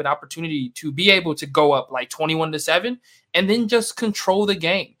that they have an opportunity to be able to go up like 21-7 and then just control the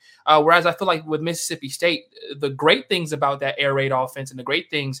game. Whereas I feel like with Mississippi State, the great things about that air raid offense and the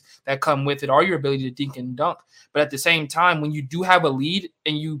great things that come with it are your ability to dink and dunk. But at the same time, when you do have a lead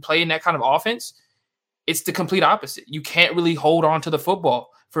and you play in that kind of offense, it's the complete opposite. You can't really hold on to the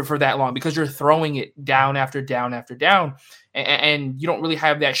football for that long because you're throwing it down after down after down. And you don't really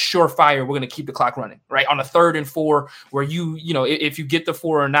have that surefire, we're going to keep the clock running, right? On a 3rd and 4 where if you get the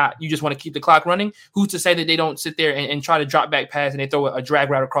 4 or not, you just want to keep the clock running. Who's to say that they don't sit there and try to drop back pass and they throw a drag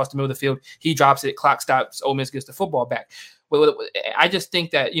route across the middle of the field? He drops it, clock stops, Ole Miss gets the football back. But I just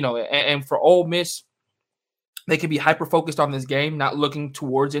think that, and for Ole Miss, they can be hyper-focused on this game, not looking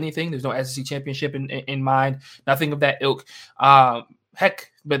towards anything. There's no SEC championship in mind, nothing of that ilk.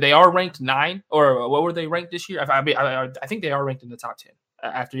 Heck, but they are ranked 9, or what were they ranked this year? I think they are ranked in the top 10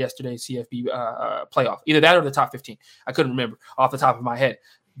 after yesterday's CFB playoff. Either that or the top 15. I couldn't remember off the top of my head.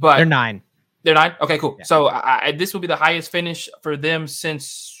 But they're 9. They're 9? Okay, cool. Yeah. So this will be the highest finish for them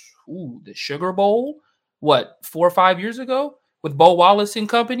since the Sugar Bowl, 4 or 5 years ago? With Bo Wallace and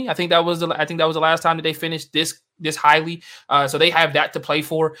company. I think that was the last time that they finished this highly. So they have that to play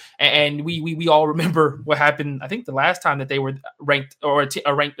for. And we all remember what happened. I think the last time that they were ranked or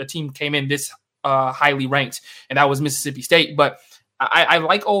a team came in this highly ranked, and that was Mississippi State. But I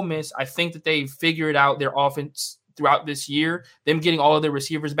like Ole Miss. I think that they figured out their offense throughout this year. Them getting all of their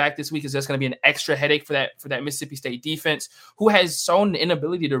receivers back this week is just going to be an extra headache for that Mississippi State defense, who has shown the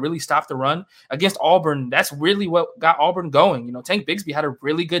inability to really stop the run against Auburn. That's really what got Auburn going. Tank Bigsby had a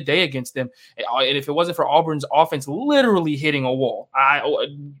really good day against them, and if it wasn't for Auburn's offense literally hitting a wall,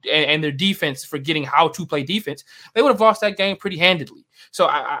 and their defense forgetting how to play defense, they would have lost that game pretty handedly. So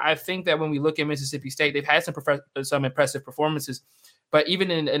I think that when we look at Mississippi State, they've had some impressive performances. But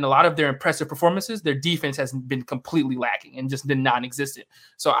even in a lot of their impressive performances, their defense has been completely lacking and just been non-existent.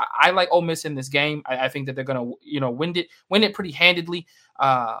 So I like Ole Miss in this game. I think that they're going to, win it pretty handedly.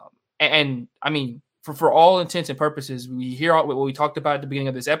 And I mean, for all intents and purposes, we hear what we talked about at the beginning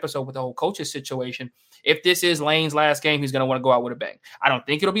of this episode with the whole coaches situation. If this is Lane's last game, he's going to want to go out with a bang. I don't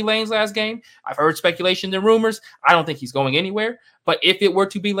think it'll be Lane's last game. I've heard speculation and rumors. I don't think he's going anywhere. But if it were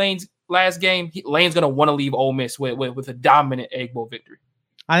to be Lane's last game, Lane's going to want to leave Ole Miss with a dominant Egg Bowl victory.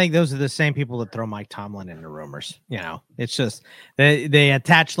 I think those are the same people that throw Mike Tomlin into rumors. It's just they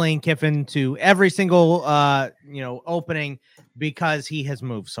attach Lane Kiffin to every single opening because he has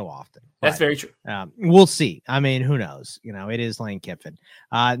moved so often. That's very true. We'll see. I mean, who knows? It is Lane Kiffin.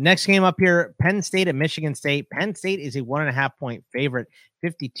 Next game up here, Penn State at Michigan State. Penn State is a 1.5 point favorite.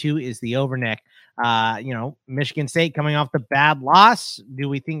 52 is the over neck. Michigan State coming off the bad loss. Do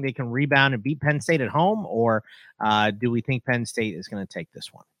we think they can rebound and beat Penn State at home, or do we think Penn State is going to take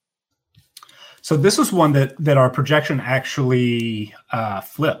this one? So this was one that our projection actually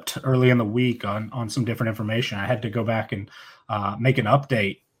flipped early in the week on some different information. I had to go back and make an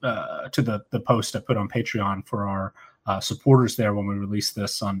update to the post I put on Patreon for our supporters there when we released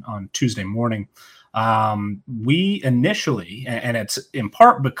this on Tuesday morning. We initially, and it's in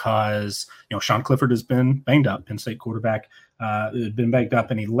part because Sean Clifford has been banged up, Penn State quarterback, had been banged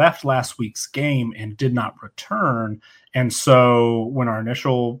up, and he left last week's game and did not return. And so when our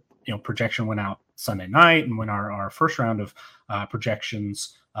initial projection went out Sunday night, and when our first round of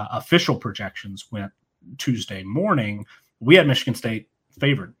projections, official projections, went Tuesday morning, we had Michigan State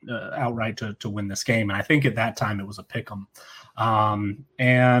favored outright to win this game. And I think at that time it was a pick 'em.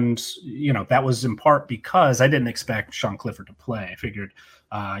 And that was in part because I didn't expect Sean Clifford to play. I figured,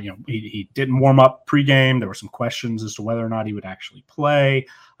 he didn't warm up pregame. There were some questions as to whether or not he would actually play.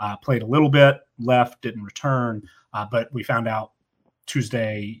 Played a little bit, left, didn't return. But we found out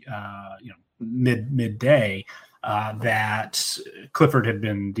Tuesday, midday, that Clifford had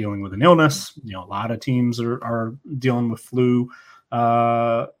been dealing with an illness. A lot of teams are dealing with flu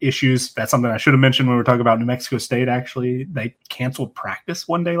issues. That's something I should have mentioned when we were talking about New Mexico State. Actually, they canceled practice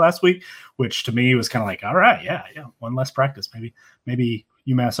one day last week, which to me was kind of like, all right, yeah, one less practice. Maybe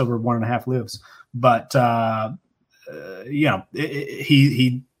UMass over 1.5 lives. But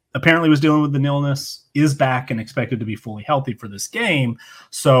he apparently was dealing with an illness, is back and expected to be fully healthy for this game.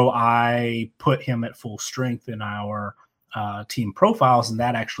 So I put him at full strength in our team profiles, and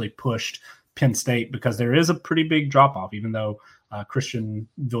that actually pushed Penn State because there is a pretty big drop-off, even though Christian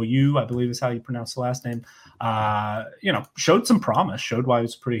Villieu, I believe is how you pronounce the last name, showed some promise, showed why he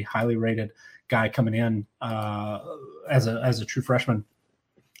was a pretty highly rated guy coming in as a true freshman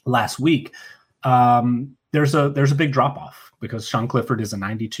last week. There's a big drop-off because Sean Clifford is a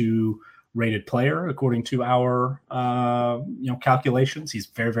 92 rated player according to our calculations. He's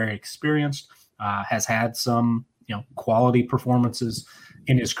very, very experienced, has had some quality performances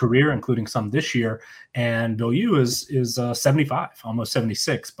in his career, including some this year. And Villieu is 75, almost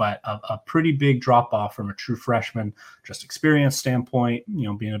 76, but a pretty big drop off from a true freshman, just experience standpoint,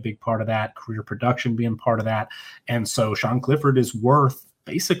 being a big part of that, career production being part of that. And so Sean Clifford is worth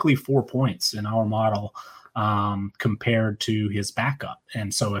basically 4 points in our model compared to his backup.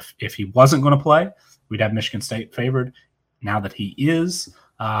 And so if he wasn't going to play, we'd have Michigan State favored. Now that he is,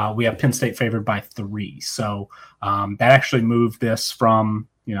 we have Penn State favored by 3. So that actually moved this from,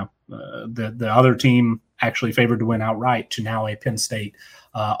 the other team actually favored to win outright to now a Penn State.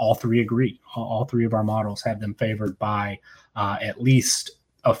 All three agree. All three of our models have them favored by at least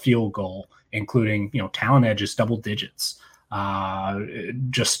a field goal, including, talent edges, double digits.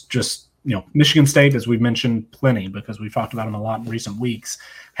 Michigan State, as we've mentioned plenty, because we've talked about them a lot in recent weeks,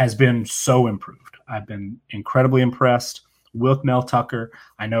 has been so improved. I've been incredibly impressed with Mel Tucker.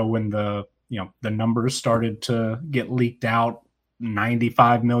 I know when the numbers started to get leaked out,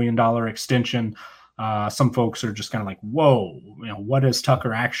 $95 million extension, some folks are just kind of like, whoa, what has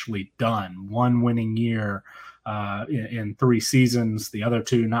Tucker actually done? 1 winning year in 3 seasons, the other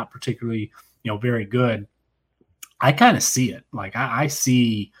 2 not particularly, very good. I kind of see it. Like I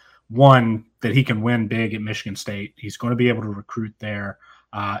see, one, that he can win big at Michigan State. He's going to be able to recruit there.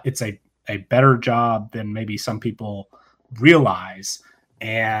 It's a better job than maybe some people realize.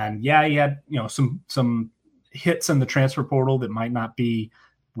 And yeah, he had some hits in the transfer portal that might not be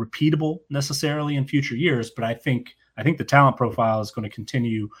repeatable necessarily in future years, but I think the talent profile is going to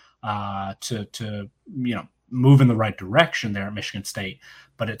continue to move in the right direction there at Michigan State,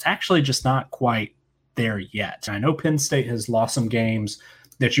 but it's actually just not quite there yet. And I know Penn State has lost some games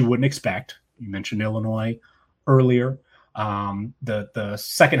that you wouldn't expect. You mentioned Illinois earlier. The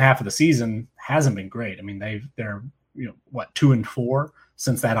second half of the season hasn't been great. I mean, they're 2-4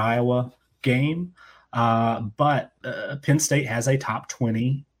 since that Iowa game. But Penn State has a top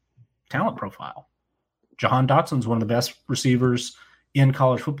 20 talent profile. Jahan Dotson's one of the best receivers in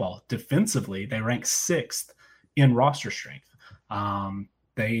college football. Defensively, they rank 6th in roster strength.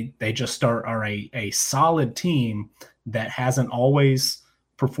 They just are a solid team that hasn't always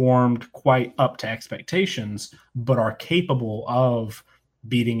performed quite up to expectations, but are capable of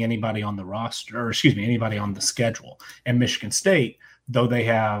beating anybody on the roster, or anybody on the schedule. And Michigan State, though they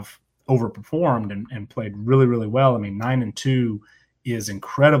have overperformed and played really, really well. I mean, 9-2 is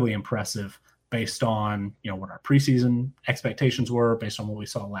incredibly impressive. based on, what our preseason expectations were, based on what we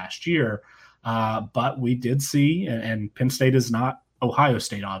saw last year. But we did see, and Penn State is not Ohio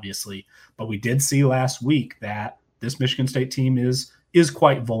State, obviously, but we did see last week that this Michigan State team is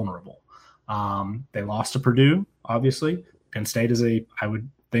quite vulnerable. They lost to Purdue, obviously. Penn State is I would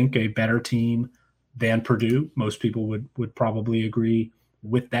think, a better team than Purdue. Most people would probably agree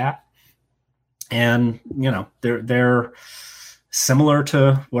with that. And, they're similar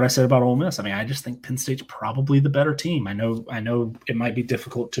to what I said about Ole Miss. I mean, I just think Penn State's probably the better team. I know it might be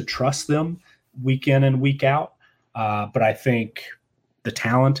difficult to trust them week in and week out, but I think the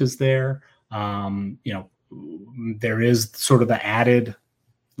talent is there. There is sort of the added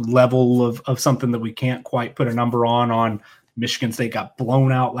level of something that we can't quite put a number on. Michigan State got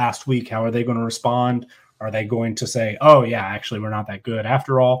blown out last week. How are they going to respond? Are they going to say, oh, yeah, actually, we're not that good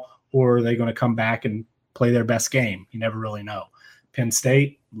after all? Or are they going to come back and play their best game? You never really know. Penn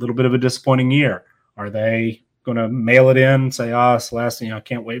State, a little bit of a disappointing year. Are they going to mail it in, say, Celeste,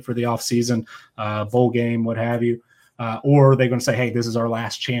 can't wait for the offseason, bowl game, what have you? Or are they going to say, hey, this is our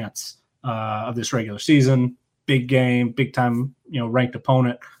last chance of this regular season, big game, big time, ranked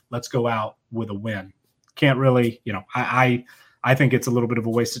opponent. Let's go out with a win. Can't really, I think it's a little bit of a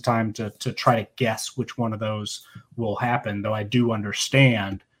waste of time to try to guess which one of those will happen, though I do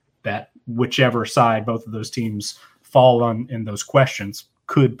understand that whichever side both of those teams fall on in those questions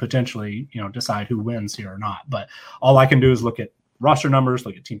could potentially, decide who wins here or not. But all I can do is look at roster numbers,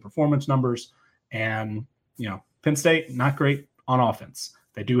 look at team performance numbers, and, Penn State, not great on offense.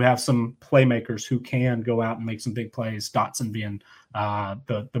 They do have some playmakers who can go out and make some big plays, Dotson being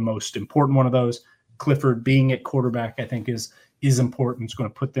the most important one of those. Clifford being at quarterback, I think, is important. It's going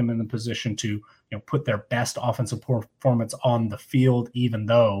to put them in the position to, put their best offensive performance on the field, even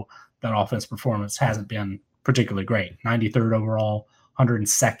though that offense performance hasn't been particularly great. 93rd overall,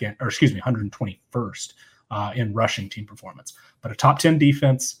 121st in rushing team performance. But a top 10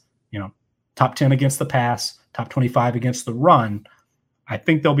 defense, top 10 against the pass, top 25 against the run, I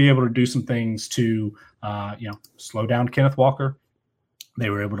think they'll be able to do some things to, slow down Kenneth Walker. They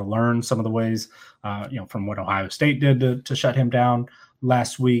were able to learn some of the ways, from what Ohio State did to shut him down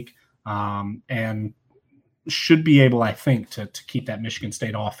last week, and should be able, I think, to keep that Michigan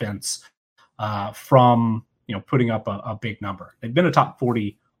State offense from, putting up a big number. They've been a top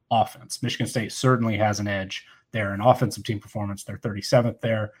 40 offense. Michigan State certainly has an edge there in offensive team performance. They're 37th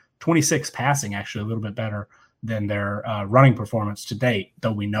there, 26 passing, actually a little bit better than their running performance to date,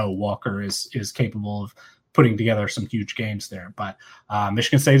 though we know Walker is capable of putting together some huge games there. But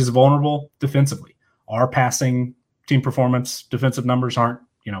Michigan State is vulnerable defensively. Our passing team performance defensive numbers aren't,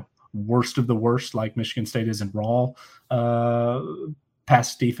 worst of the worst like Michigan State is in raw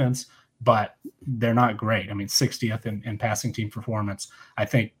pass defense, but they're not great. I mean, 60th in passing team performance. I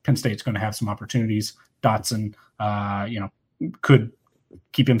think Penn State's going to have some opportunities. Dotson, could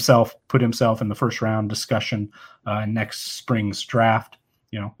put himself in the first round discussion next spring's draft.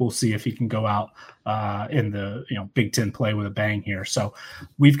 We'll see if he can go out in the, Big Ten play with a bang here. So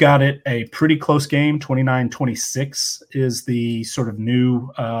we've got it a pretty close game. 29-26 is the sort of new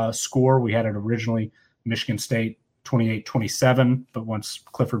score. We had it originally Michigan State 28-27, but once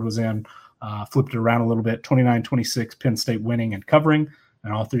Clifford was in, flipped it around a little bit. 29-26, Penn State winning and covering,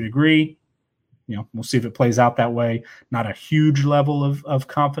 and all three agree. We'll see if it plays out that way. Not a huge level of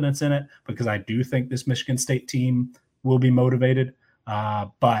confidence in it, because I do think this Michigan State team will be motivated.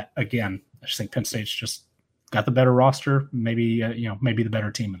 But again, I just think Penn State's just got the better roster, maybe the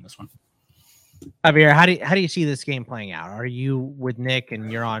better team in this one. Javier, how do you see this game playing out? Are you with Nick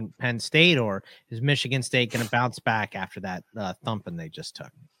and you're on Penn State, or is Michigan State going to bounce back after that thumping they just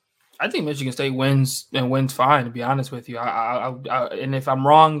took? I think Michigan State wins fine, to be honest with you. And if I'm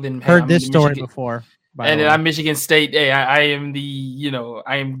wrong, then heard this story before. And then I'm Michigan State. Hey, I am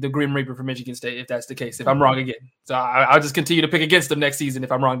the Grim Reaper for Michigan State, if that's the case. If I'm wrong again, so I'll just continue to pick against them next season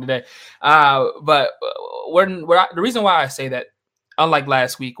if I'm wrong today. But the reason why I say that, unlike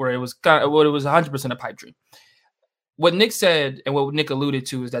last week where it was 100% a pipe dream, what Nick said and what Nick alluded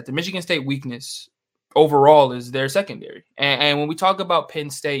to is that the Michigan State weakness overall is their secondary. And when we talk about Penn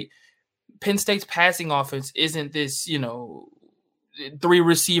State's passing offense isn't this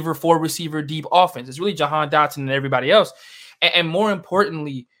 3-receiver, 4-receiver deep offense. It's really Jahan Dotson and everybody else. And more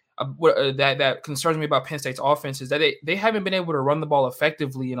importantly, that concerns me about Penn State's offense is that they haven't been able to run the ball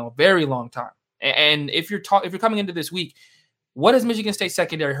effectively in a very long time. And if you're coming into this week, what has Michigan State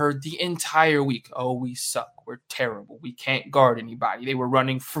secondary heard the entire week? Oh, we suck. We're terrible. We can't guard anybody. They were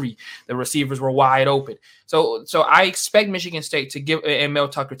running free. The receivers were wide open. So I expect Michigan State to give, and Mel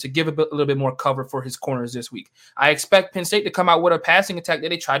Tucker to give a little bit more cover for his corners this week. I expect Penn State to come out with a passing attack that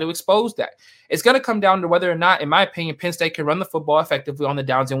they try to expose that. It's going to come down to whether or not, in my opinion, Penn State can run the football effectively on the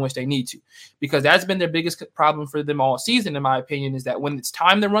downs in which they need to, because that's been their biggest problem for them all season, in my opinion, is that when it's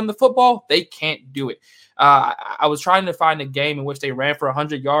time to run the football, they can't do it. I was trying to find a game in which they ran for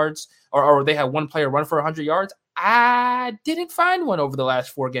 100 yards or they had one player run for 100 yards. I didn't find one over the last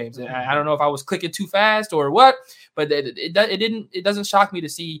 4 games. I don't know if I was clicking too fast or what, but it doesn't shock me to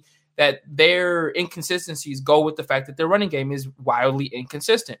see that their inconsistencies go with the fact that their running game is wildly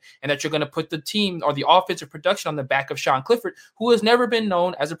inconsistent, and that you're going to put the team or the offensive production on the back of Sean Clifford, who has never been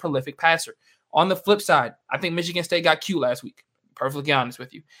known as a prolific passer. On the flip side, I think Michigan State got cute last week. Perfectly honest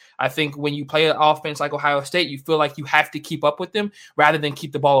with you. I think when you play an offense like Ohio State, you feel like you have to keep up with them rather than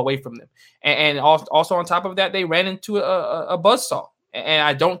keep the ball away from them. And also on top of that, they ran into a buzzsaw. And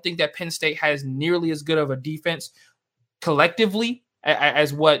I don't think that Penn State has nearly as good of a defense collectively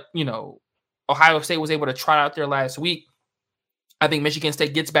as what, Ohio State was able to try out there last week. I think Michigan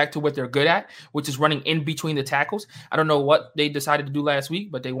State gets back to what they're good at, which is running in between the tackles. I don't know what they decided to do last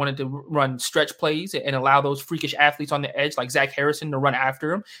week, but they wanted to run stretch plays and allow those freakish athletes on the edge like Zach Harrison to run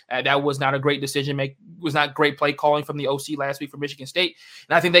after him. That was not a great decision. Was not great play calling from the OC last week for Michigan State.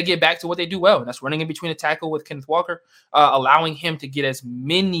 And I think they get back to what they do well, and that's running in between the tackle with Kenneth Walker, allowing him to get as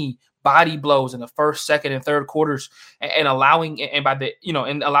many body blows in the first, second, and third quarters, and allowing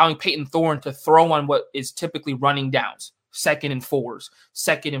Peyton Thorne to throw on what is typically running downs. 2nd and 4s,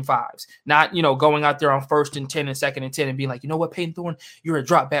 2nd and 5s, not, going out there on 1st and 10 and 2nd and 10 and being like, you know what, Peyton Thorne, you're a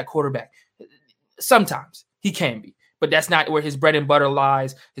drop back quarterback. Sometimes he can be, but that's not where his bread and butter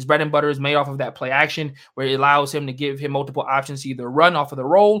lies. His bread and butter is made off of that play action, where it allows him to give him multiple options to either run off of the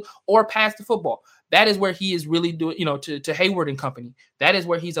roll or pass the football. That is where he is really doing, to Hayward and company. That is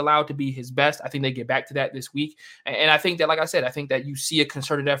where he's allowed to be his best. I think they get back to that this week. And I think that, like I said, I think that you see a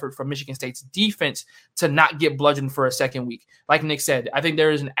concerted effort from Michigan State's defense to not get bludgeoned for a second week. Like Nick said, I think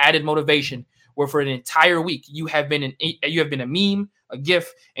there is an added motivation where for an entire week, you have been a meme, a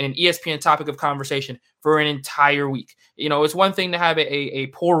GIF, and an ESPN topic of conversation for an entire week. It's one thing to have a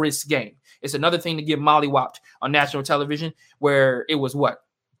porous game. It's another thing to get mollywopped on national television, where it was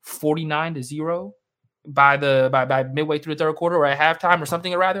 49-0 by midway through the third quarter or at halftime or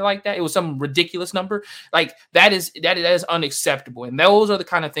something rather like that. It was some ridiculous number. Like that is unacceptable. And those are the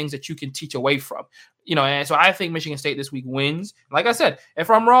kind of things that you can teach away from, and so I think Michigan State this week wins. Like I said, if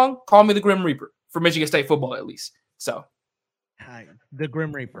I'm wrong, call me the Grim Reaper for Michigan State football, at least. So the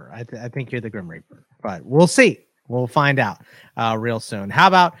Grim Reaper. I think you're the Grim Reaper, but we'll see. We'll find out real soon. How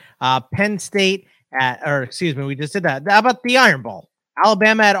about Penn State we just did that. How about the Iron Bowl?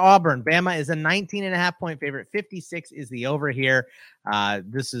 Alabama at Auburn. Bama is a 19.5-point favorite. 56 is the over here.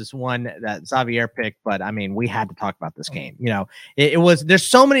 This is one that Xavier picked, but I mean, we had to talk about this game. There's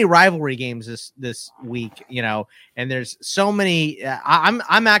so many rivalry games this week, and there's so many.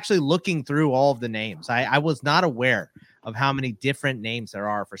 I'm actually looking through all of the names. I was not aware of how many different names there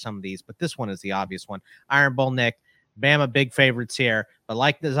are for some of these, but this one is the obvious one. Iron Bowl, Nick. Bama big favorites here, but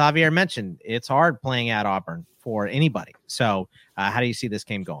like Xavier mentioned, it's hard playing at Auburn for anybody. So how do you see this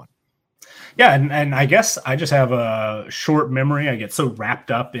game going? Yeah, and I guess I just have a short memory. I get so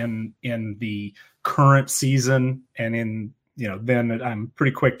wrapped up in the current season, and then I'm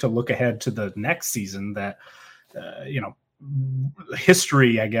pretty quick to look ahead to the next season that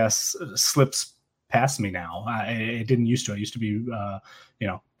history, I guess, slips past me now. It didn't used to. I used to be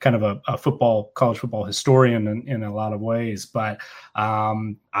kind of a college football historian in a lot of ways, but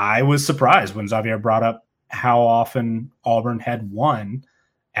I was surprised when Xavier brought up how often Auburn had won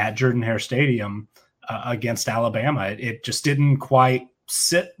at Jordan-Hare Stadium against Alabama. It just didn't quite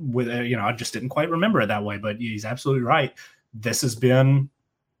sit with, I just didn't quite remember it that way, but he's absolutely right. This has been,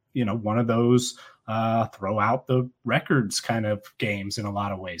 one of those throw out the records kind of games in a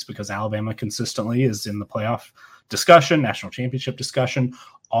lot of ways, because Alabama consistently is in the playoff discussion, national championship discussion.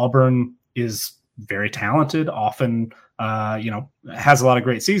 Auburn is very talented, often, has a lot of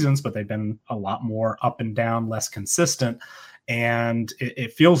great seasons, but they've been a lot more up and down, less consistent. And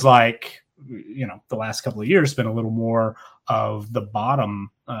it feels like, the last couple of years has been a little more of the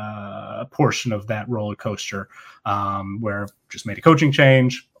bottom portion of that roller coaster, where just made a coaching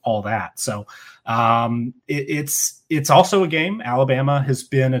change, all that. So it's also a game. Alabama has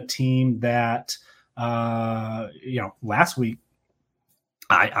been a team that, last week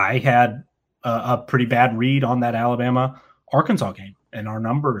I had a pretty bad read on that Alabama-Arkansas game. And our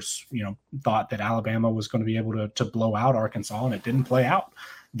numbers, thought that Alabama was going to be able to blow out Arkansas, and it didn't play out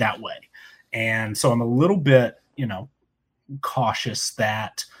that way. And so I'm a little bit, cautious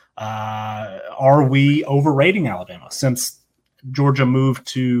that are we overrating Alabama? Since Georgia moved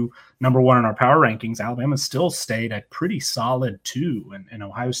to number 1 in our power rankings, Alabama still stayed a pretty solid 2, and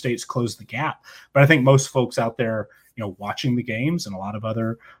Ohio State's closed the gap. But I think most folks out there, watching the games and a lot of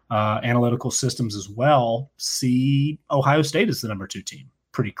other analytical systems as well, see Ohio State as the number 2 team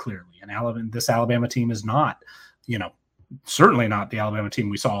pretty clearly. And this Alabama team is not, certainly not the Alabama team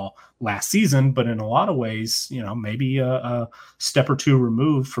we saw last season, but in a lot of ways, maybe a step or two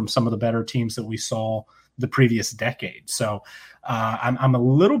removed from some of the better teams that we saw the previous decade. So I'm a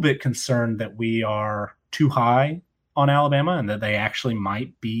little bit concerned that we are too high on Alabama and that they actually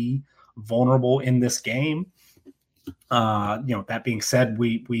might be vulnerable in this game. That being said,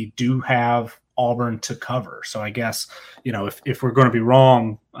 we do have Auburn to cover. So I guess, if we're going to be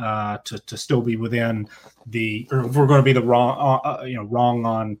wrong to still be within or if we're going to be wrong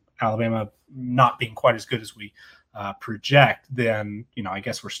on Alabama not being quite as good as we project, then, I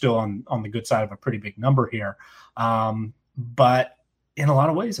guess we're still on the good side of a pretty big number here. But in a lot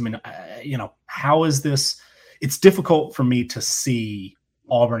of ways, how is this? It's difficult for me to see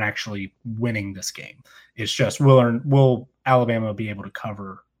Auburn actually winning this game. It's just, will Alabama be able to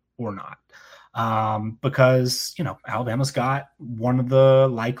cover or not? Because, Alabama's got one of the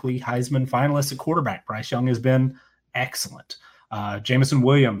likely Heisman finalists at quarterback. Bryce Young has been excellent. Jameson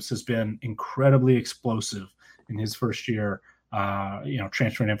Williams has been incredibly explosive in his first year,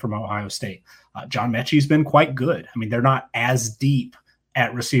 transferring in from Ohio State. John Mechie's been quite good. They're not as deep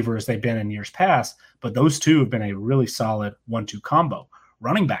at receiver as they've been in years past, but those two have been a really solid 1-2 combo.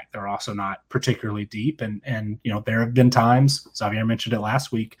 Running back, they're also not particularly deep. And there have been times, Xavier mentioned it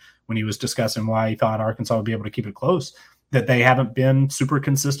last week when he was discussing why he thought Arkansas would be able to keep it close, that they haven't been super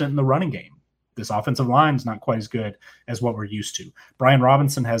consistent in the running game. This offensive line is not quite as good as what we're used to. Brian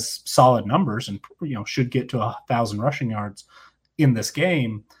Robinson has solid numbers and, should get to 1,000 rushing yards in this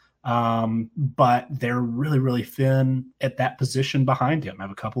game. But they're really, really thin at that position behind him. I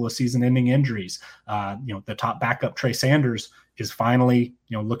have a couple of season-ending injuries. The top backup, Trey Sanders, is finally,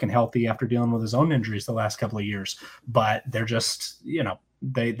 looking healthy after dealing with his own injuries the last couple of years. But they're just,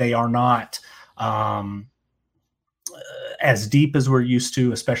 they are not as deep as we're used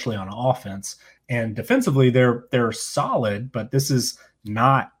to, especially on offense. And defensively, they're solid, but this is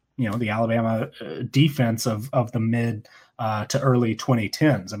not, the Alabama defense of the mid to early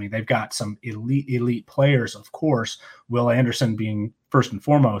 2010s. They've got some elite players, of course. Will Anderson being first and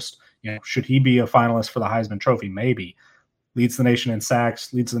foremost. Should he be a finalist for the Heisman Trophy? Maybe. Leads the nation in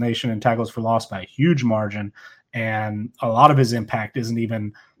sacks, leads the nation in tackles for loss by a huge margin. And a lot of his impact isn't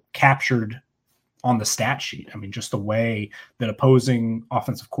even captured on the stat sheet. Just the way that opposing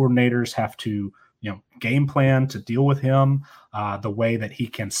offensive coordinators have to, game plan to deal with him, the way that he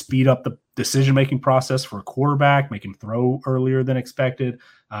can speed up the decision-making process for a quarterback, make him throw earlier than expected,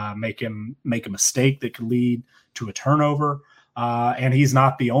 make him make a mistake that could lead to a turnover. And he's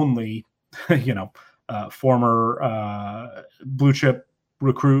not the only, former blue chip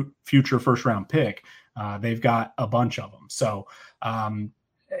recruit, future first-round pick. They've got a bunch of them. So,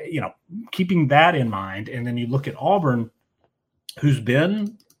 keeping that in mind, and then you look at Auburn, who's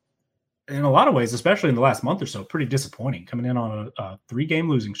been, in a lot of ways, especially in the last month or so, pretty disappointing, coming in on a 3-game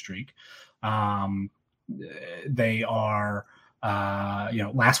losing streak. They are,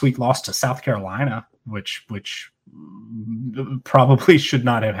 last week lost to South Carolina, which probably should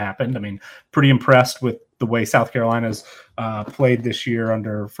not have happened. Pretty impressed with the way South Carolina's played this year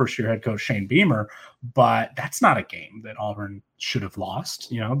under first-year head coach Shane Beamer, but that's not a game that Auburn should have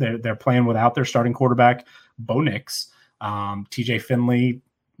lost. They're playing without their starting quarterback, Bo Nix. TJ Finley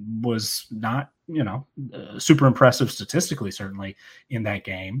was not, super impressive statistically, certainly in that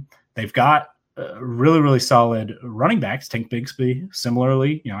game. They've got really, really solid running backs. Tank Bigsby,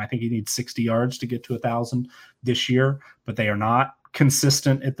 similarly, I think he needs 60 yards to get to 1,000 this year, but they are not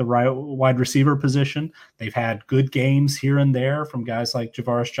consistent at the wide receiver position. They've had good games here and there from guys like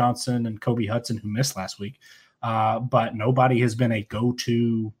Javaris Johnson and Kobe Hudson, who missed last week, but nobody has been a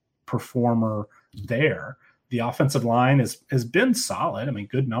go-to performer there. The offensive line has been solid.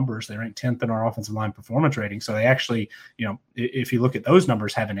 Good numbers. They ranked 10th in our offensive line performance rating. So they actually, if you look at those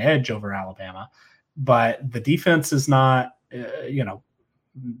numbers, have an edge over Alabama. But the defense is not,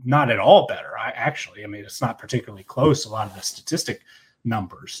 not at all better. It's not particularly close. A lot of the statistic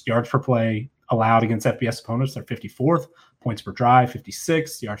numbers, yards per play allowed against FBS opponents, they're 54th. Points per drive,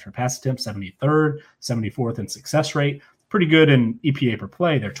 56th. Yards per pass attempt, 73rd. 74th in success rate. Pretty good in EPA per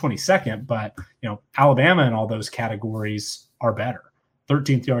play. They're 22nd, but Alabama in all those categories are better.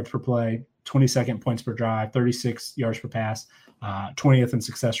 13th yards per play, 22nd points per drive, 36 yards per pass. 20th in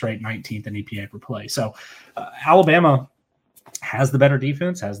success rate, 19th in EPA per play. So Alabama has the better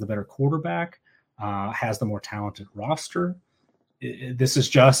defense, has the better quarterback, has the more talented roster. This is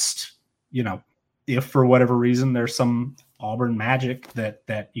just, if for whatever reason there's some Auburn magic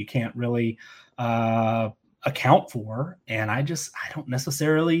that you can't really account for. And I don't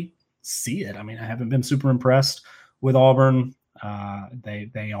necessarily see it. I mean, I haven't been super impressed with Auburn.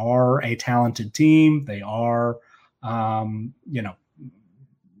 They are a talented team. They are,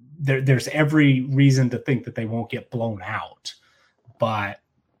 there's every reason to think that they won't get blown out, but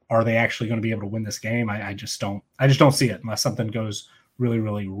are they actually going to be able to win this game? I just don't see it unless something goes really,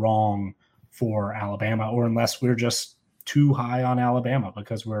 really wrong for Alabama, or unless we're just too high on Alabama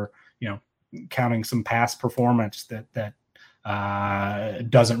because we're, counting some past performance that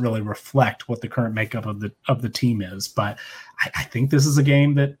doesn't really reflect what the current makeup of the team is. But I think this is a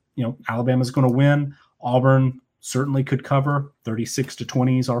game that, Alabama is going to win. Auburn certainly could cover.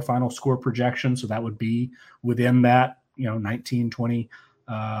 36-20 is our final score projection. So that would be within that, 19-20,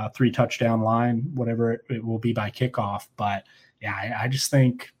 3-touchdown line, whatever it will be by kickoff. But yeah, I just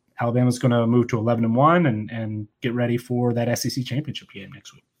think Alabama's going to move to 11-1 and get ready for that SEC championship game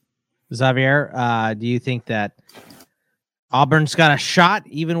next week. Xavier, do you think that Auburn's got a shot,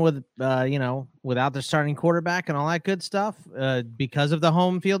 even with, without their starting quarterback and all that good stuff, because of the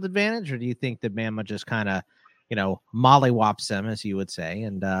home field advantage? Or do you think that Bama just kind of, mollywops them, as you would say,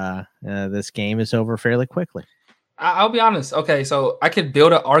 and this game is over fairly quickly? I'll be honest. Okay, so I could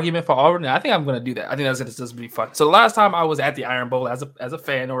build an argument for Auburn, and I think I'm going to do that. I think that's going to be fun. So the last time I was at the Iron Bowl as a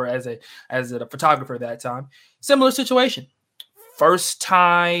fan or as a photographer at that time, similar situation. First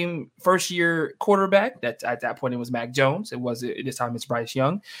year quarterback. That at that point it was Mac Jones. This time it's Bryce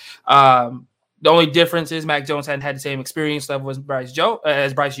Young. The only difference is Mac Jones hadn't had the same experience level as Bryce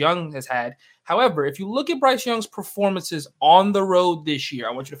Young has had. However, if you look at Bryce Young's performances on the road this year,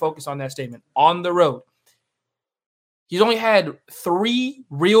 I want you to focus on that statement. On the road, he's only had 3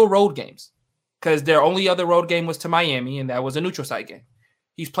 real road games because their only other road game was to Miami, and that was a neutral site game.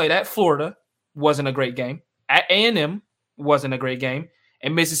 He's played at Florida, wasn't a great game. At A&M, wasn't a great game,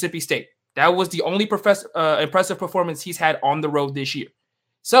 and Mississippi State. That was the only impressive performance he's had on the road this year.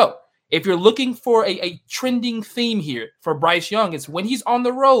 So if you're looking for a trending theme here for Bryce Young, it's when he's on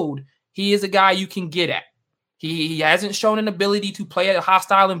the road, he is a guy you can get at. He hasn't shown an ability to play at a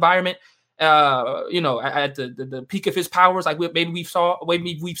hostile environment, at the peak of his powers, like maybe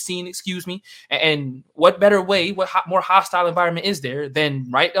we've seen, and what better way, more hostile environment is there than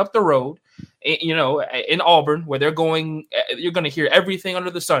right up the road, in Auburn, where you're going to hear everything under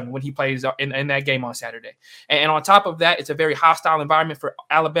the sun when he plays in that game on Saturday. And on top of that, it's a very hostile environment for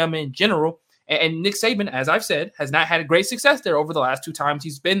Alabama in general. And Nick Saban, as I've said, has not had great success there over the last 2 times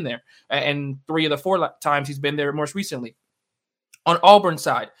he's been there, and 3 of the 4 times he's been there most recently. On Auburn's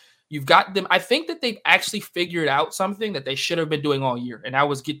side, you've got them. I think that they've actually figured out something that they should have been doing all year, and that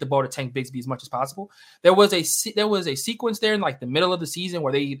was get the ball to Tank Bigsby as much as possible. There was a sequence there in like the middle of the season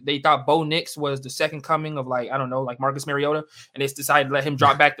where they thought Bo Nix was the second coming of like Marcus Mariota, and they decided to let him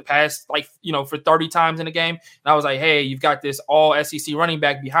drop back the pass for 30 times in a game. And I was like, hey, you've got this all SEC running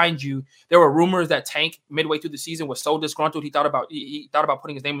back behind you. There were rumors that Tank midway through the season was so disgruntled he thought about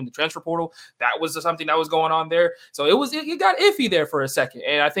putting his name in the transfer portal. That was something that was going on there. So it got iffy there for a second,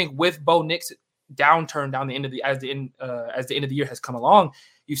 and I think with Bo Nix downturn down the end of as the end of the year has come along,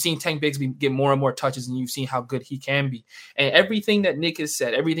 you've seen Tank Bigsby get more and more touches, and you've seen how good he can be. And everything that Nick has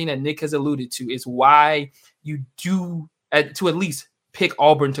said, everything that Nick has alluded to, is why you do to at least pick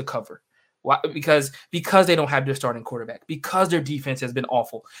Auburn to cover. Why? Because they don't have their starting quarterback, because their defense has been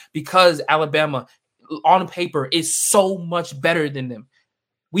awful, because Alabama on paper is so much better than them.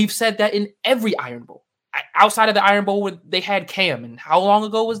 We've said that in every Iron Bowl. Outside of the Iron Bowl where they had Cam, and how long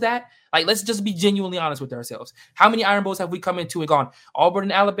ago was that? Like, let's just be genuinely honest with ourselves. How many Iron Bowls have we come into and gone, Auburn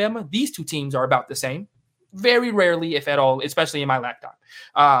and Alabama, these 2 teams are about the same? Very rarely, if at all, especially in my lifetime,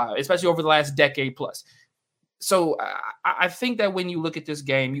 especially over the last decade plus. So I think that when you look at this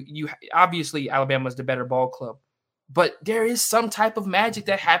game, you obviously Alabama's the better ball club, but there is some type of magic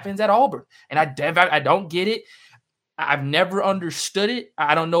that happens at Auburn, and I don't get it. I've never understood it.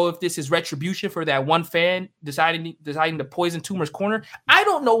 I don't know if this is retribution for that one fan deciding to poison Toomer's corner. I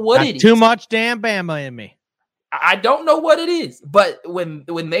don't know what it is. Too much damn Bama in me. I don't know what it is. But when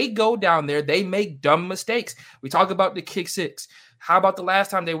they go down there, they make dumb mistakes. We talk about the kick 6. How about the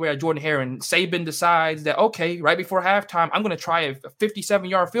last time they were at Jordan Hare and Saban decides that, okay, right before halftime, I'm going to try a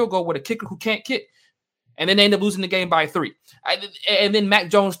 57-yard field goal with a kicker who can't kick. And then they end up losing the game by 3. And then Mac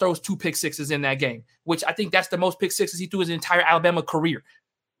Jones throws 2 pick sixes in that game, which I think that's the most pick sixes he threw his entire Alabama career.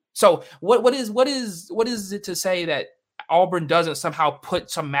 So what is it to say that Auburn doesn't somehow put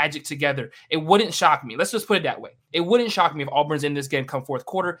some magic together, it wouldn't shock me. Let's just put it that way. It wouldn't shock me if Auburn's in this game come fourth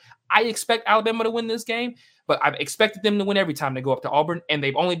quarter. I expect Alabama to win this game, but I've expected them to win every time they go up to Auburn, and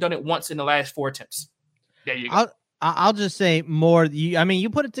they've only done it once in the last 4 attempts. There you go. I'll just say more. You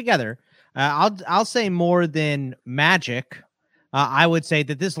put it together. I'll say more than magic. I would say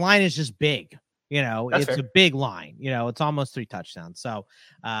that this line is just big. That's it's fair. A big line. It's almost 3 touchdowns. So,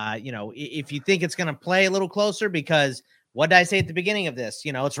 if you think it's going to play a little closer, because what did I say at the beginning of this?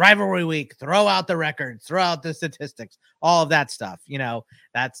 It's rivalry week. Throw out the records, throw out the statistics, all of that stuff.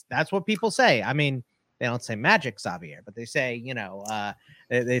 That's what people say. I mean, they don't say magic, Xavier, but they say,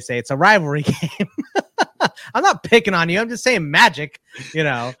 they say it's a rivalry game. I'm not picking on you. I'm just saying magic,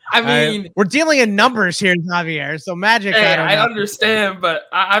 I mean, we're dealing in numbers here, Xavier. So magic. Hey, I understand, but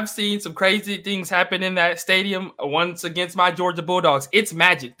I've seen some crazy things happen in that stadium once against my Georgia Bulldogs. It's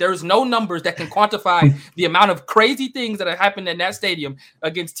magic. There's no numbers that can quantify the amount of crazy things that have happened in that stadium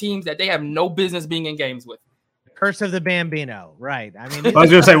against teams that they have no business being in games with. Curse of the Bambino, right? I mean, I was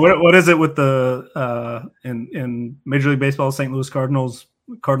going to say, what is it with the in Major League Baseball, St. Louis Cardinals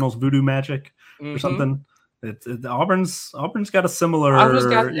voodoo magic or something? Auburn's got a similar. I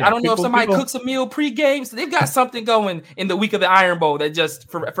don't know if somebody cooks a meal pre-game, so they've got something going in the week of the Iron Bowl that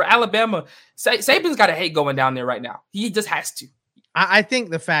just for Alabama. Saban's got to hate going down there right now. He just has to. I think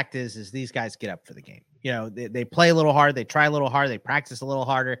the fact is these guys get up for the game. They play a little hard, they try a little hard, they practice a little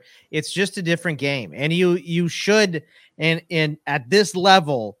harder. It's just a different game, and you should and at this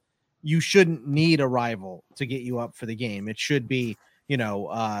level, you shouldn't need a rival to get you up for the game. It should be.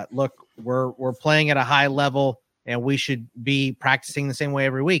 Look, we're playing at a high level and we should be practicing the same way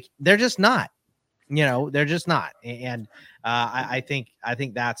every week. They're just not, they're just not. And I think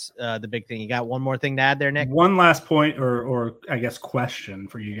that's the big thing. You got one more thing to add there, Nick? One last point or I guess question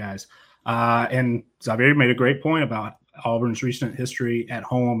for you guys. And Xavier made a great point about Auburn's recent history at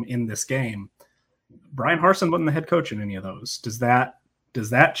home in this game. Brian Harsin wasn't the head coach in any of those. Does that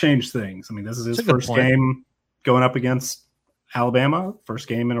change things? I mean, this is his first game going up against Alabama, first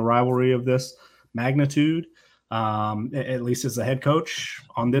game in a rivalry of this magnitude, at least as a head coach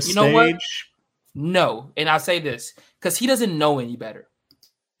on this stage. What? No, and I'll say this because he doesn't know any better.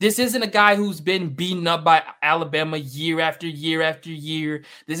 This isn't a guy who's been beaten up by Alabama year after year after year.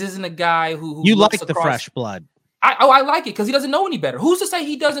 This isn't a guy who you like the fresh blood. I like it because he doesn't know any better. Who's to say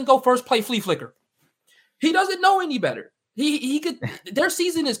he doesn't go first play flea flicker? He doesn't know any better. He could. Their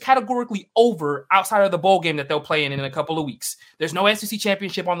season is categorically over outside of the bowl game that they'll play in a couple of weeks. There's no SEC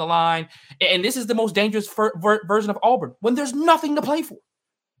championship on the line, and this is the most dangerous version of Auburn when there's nothing to play for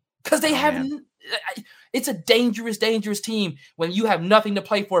because they haven't. It's a dangerous team when you have nothing to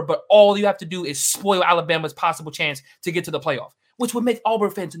play for, but all you have to do is spoil Alabama's possible chance to get to the playoff, which would make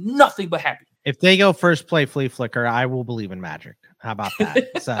Auburn fans nothing but happy. If they go first play flea flicker, I will believe in magic. How about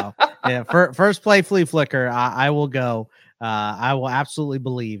that? So, yeah, first play flea flicker, I will go. I will absolutely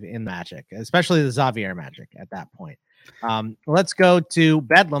believe in magic, especially the Xavier magic at that point. Let's go to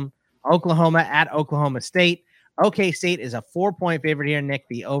Bedlam, Oklahoma at Oklahoma State. OK State is a 4-point favorite here, Nick.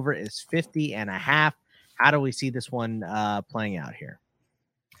 The over is 50.5. How do we see this one playing out here?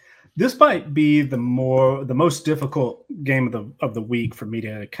 This might be the most difficult game of the week for me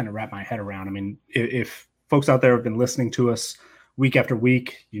to kind of wrap my head around. I mean, if folks out there have been listening to us week after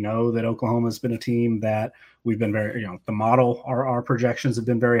week, you know that Oklahoma has been a team that we've been very, the model, our projections have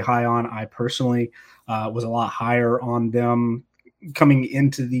been very high on. I personally was a lot higher on them coming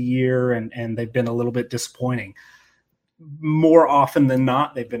into the year, and they've been a little bit disappointing. More often than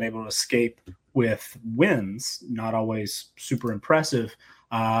not, they've been able to escape with wins, not always super impressive.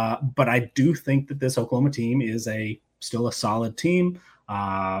 But I do think that this Oklahoma team is still a solid team,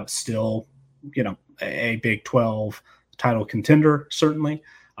 still, a Big 12 title contender, certainly,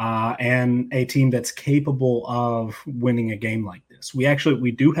 and a team that's capable of winning a game like this.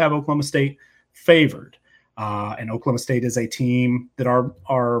 We do have Oklahoma State favored, and Oklahoma State is a team that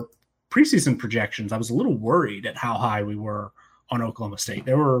our preseason projections, I was a little worried at how high we were on Oklahoma State.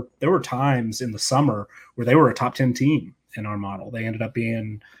 There were times in the summer where they were a top 10 team in our model. They ended up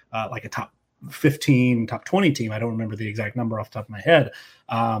being like a top 15, top 20 team. I don't remember the exact number off the top of my head.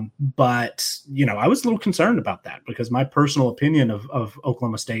 But, I was a little concerned about that because my personal opinion of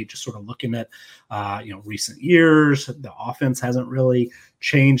Oklahoma State, just sort of looking at, recent years, the offense hasn't really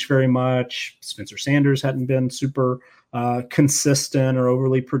changed very much. Spencer Sanders hadn't been super consistent or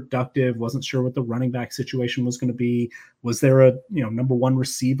overly productive. Wasn't sure what the running back situation was going to be. Was there a number one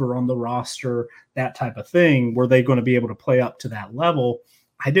receiver on the roster? That type of thing. Were they going to be able to play up to that level?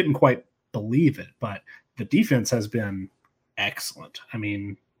 I didn't quite believe it, but the defense has been excellent. I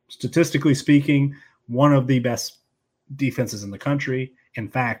mean, statistically speaking, one of the best defenses in the country. In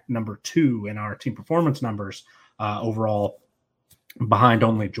fact, number 2 in our team performance numbers overall, behind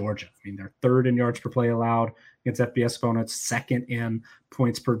only Georgia. I mean, they're 3rd in yards per play allowed against FBS opponents, 2nd in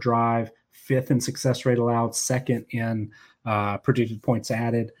points per drive, 5th in success rate allowed, 2nd in predicted points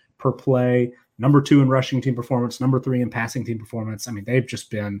added per play, number 2 in rushing team performance, number 3 in passing team performance. I mean, they've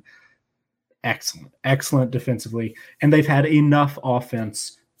just been excellent defensively, and they've had enough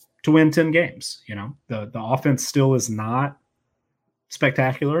offense to win 10 games. You know, the offense still is not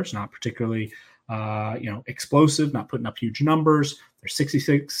spectacular. It's not particularly explosive, not putting up huge numbers. They're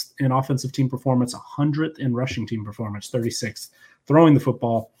 66th in offensive team performance, 100th in rushing team performance, 36th throwing the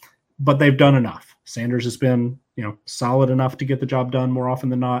football, but they've done enough. Sanders has been, solid enough to get the job done more often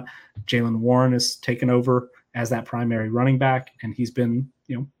than not. Jaylen Warren has taken over as that primary running back, and he's been,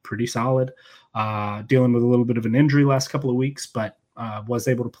 pretty solid, dealing with a little bit of an injury last couple of weeks, but was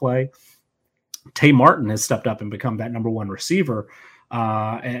able to play. Tay Martin has stepped up and become that number 1 receiver.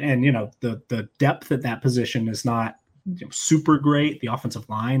 The depth at that position is not super great. The offensive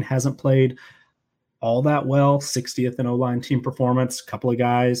line hasn't played all that well. 60th in O-line team performance. A couple of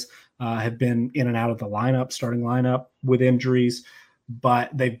guys have been in and out of the starting lineup with injuries, but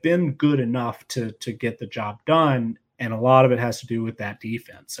they've been good enough to get the job done. And a lot of it has to do with that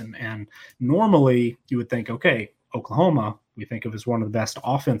defense. And normally you would think, okay, Oklahoma, we think of as one of the best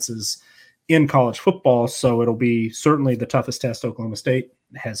offenses in college football, so it'll be certainly the toughest test Oklahoma State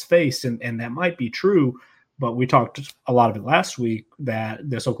has faced, and that might be true, but we talked a lot of it last week that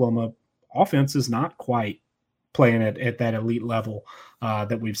this Oklahoma offense is not quite playing at that elite level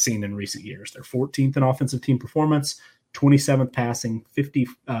that we've seen in recent years. They're 14th in offensive team performance, 27th passing,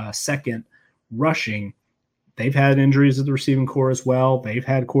 52nd rushing. They've had injuries at the receiving core as well. They've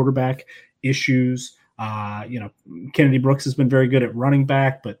had quarterback issues. Kennedy Brooks has been very good at running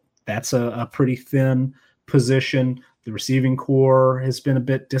back, but that's a pretty thin position. The receiving core has been a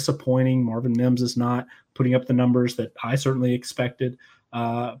bit disappointing. Marvin Mims is not putting up the numbers that I certainly expected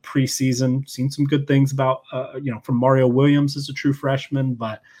preseason. Seen some good things about, from Mario Williams as a true freshman,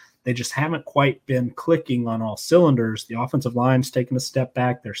 but they just haven't quite been clicking on all cylinders. The offensive line's taken a step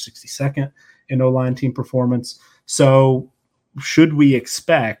back. They're 62nd in O-line team performance. So should we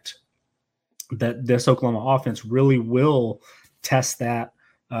expect that this Oklahoma offense really will test that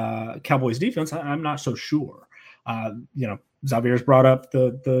Cowboys defense? I'm not so sure. Xavier's brought up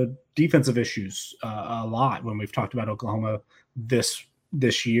the defensive issues a lot when we've talked about Oklahoma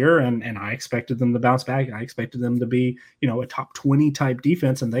this year, and I expected them to bounce back. I expected them to be, a top 20 type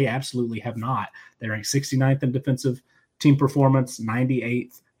defense, and they absolutely have not. They ranked 69th in defensive team performance,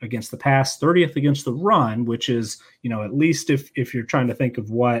 98th against the pass, 30th against the run, which is, at least if you're trying to think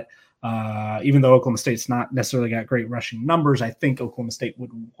of what, even though Oklahoma State's not necessarily got great rushing numbers, I think Oklahoma State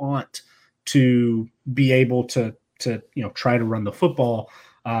would want to be able to try to run the football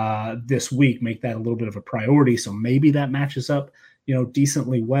this week, make that a little bit of a priority. So maybe that matches up,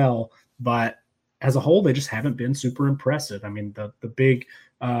 decently well. But as a whole, they just haven't been super impressive. I mean, the big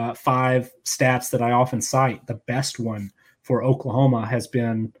 5 stats that I often cite, the best one for Oklahoma has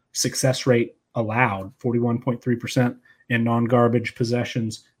been success rate allowed, 41.3% in non-garbage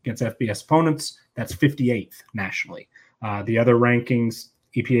possessions against FBS opponents. That's 58th nationally. The other rankings,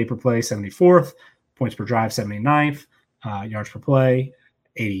 EPA per play, 74th, points per drive, 79th, yards per play,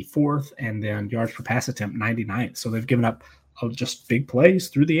 84th, and then yards per pass attempt, 99th. So they've given up just big plays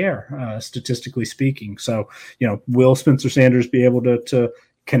through the air, statistically speaking. So, will Spencer Sanders be able to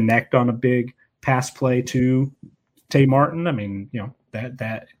connect on a big pass play to Tay Martin? I mean,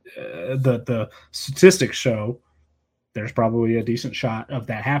 the statistics show there's probably a decent shot of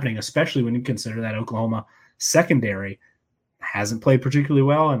that happening, especially when you consider that Oklahoma secondary hasn't played particularly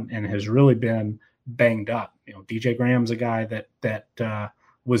well and has really been banged up. DJ Graham's a guy that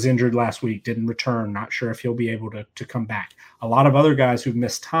was injured last week, didn't return, not sure if he'll be able to come back. A lot of other guys who've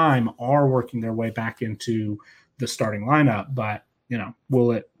missed time are working their way back into the starting lineup, but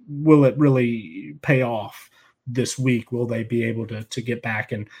will it really pay off this week? Will they be able to get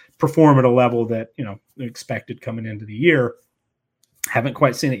back and perform at a level that expected coming into the year? Haven't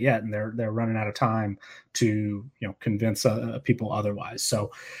quite seen it yet, and they're running out of time to convince people otherwise.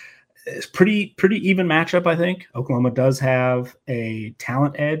 So it's pretty even matchup, I think. Oklahoma does have a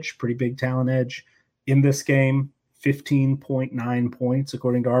talent edge, pretty big talent edge in this game. 15.9 points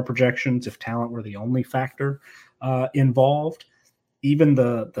according to our projections, if talent were the only factor involved. Even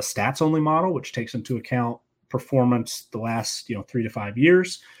the stats only model, which takes into account performance the last 3 to 5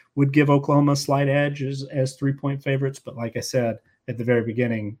 years, would give Oklahoma a slight edge as 3-point favorites. But like I said at the very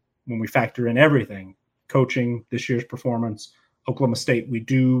beginning, when we factor in everything, coaching, this year's performance, Oklahoma State we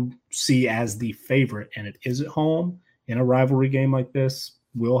do see as the favorite, and it is at home in a rivalry game like this,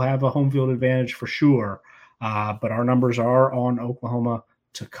 we'll have a home field advantage for sure. But our numbers are on Oklahoma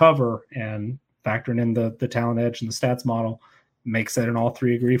to cover, and factoring in the talent edge and the stats model makes that an all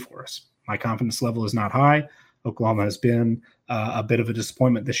three agree for us. My confidence level is not high. Oklahoma has been a bit of a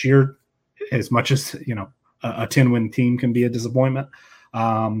disappointment this year, as much as, you know, a 10-win team can be a disappointment.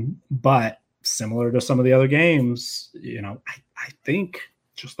 But similar to some of the other games, you know, I think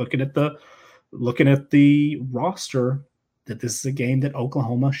just looking at the roster, that this is a game that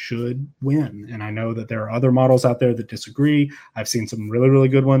Oklahoma should win. And I know that there are other models out there that disagree. I've seen some really, really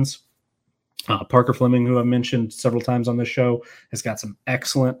good ones. Parker Fleming, who I've mentioned several times on this show, has got some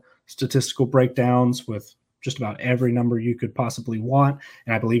excellent statistical breakdowns with just about every number you could possibly want.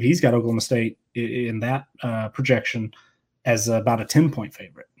 And I believe he's got Oklahoma State in that projection as about a 10-point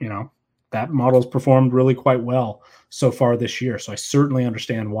favorite. You know, that model's performed really quite well so far this year. So I certainly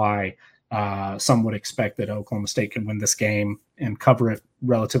understand why some would expect that Oklahoma State can win this game and cover it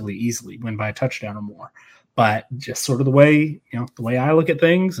relatively easily, win by a touchdown or more. But just sort of the way I look at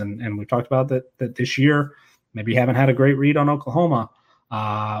things, and we talked about that this year, maybe haven't had a great read on Oklahoma,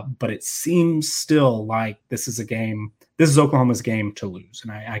 but it seems still like this is Oklahoma's game to lose.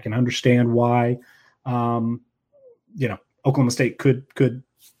 And I can understand why, Oklahoma State could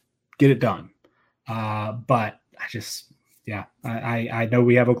get it done. But I know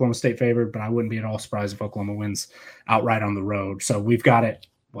we have Oklahoma State favored, but I wouldn't be at all surprised if Oklahoma wins outright on the road. So we've got it,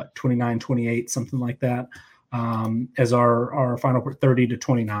 29-28, something like that, as our final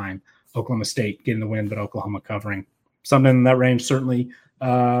 30-29. Oklahoma State getting the win, but Oklahoma covering. Something in that range certainly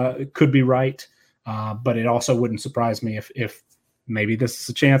could be right, but it also wouldn't surprise me if maybe this is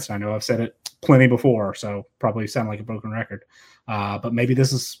a chance. I know I've said it plenty before, so probably sound like a broken record, but maybe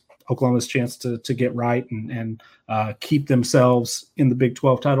this is Oklahoma's chance to get right and keep themselves in the Big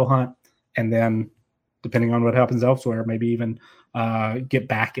 12 title hunt, and then depending on what happens elsewhere, maybe even get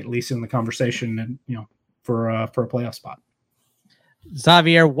back at least in the conversation and for a playoff spot.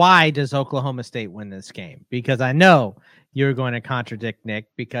 Xavier, why does Oklahoma State win this game? Because I know you're going to contradict Nick,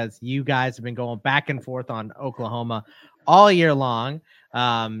 because you guys have been going back and forth on Oklahoma all year long.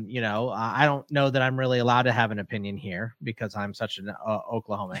 I don't know that I'm really allowed to have an opinion here because I'm such an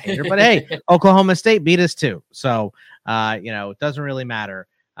Oklahoma hater, but hey, Oklahoma State beat us too. So, it doesn't really matter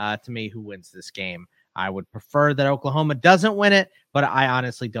to me who wins this game. I would prefer that Oklahoma doesn't win it, but I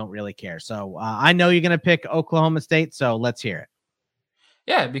honestly don't really care. So I know you're going to pick Oklahoma State, so let's hear it.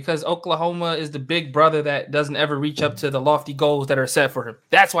 Yeah, because Oklahoma is the big brother that doesn't ever reach up to the lofty goals that are set for him.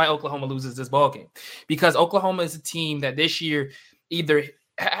 That's why Oklahoma loses this ballgame, because Oklahoma is a team that this year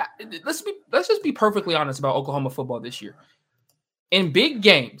let's just be perfectly honest about Oklahoma football this year. In big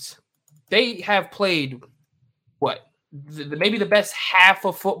games, they have played maybe the best half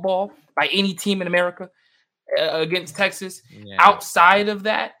of football by any team in America against Texas. Yeah. Outside of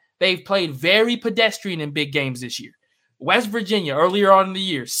that, they've played very pedestrian in big games this year. West Virginia earlier on in the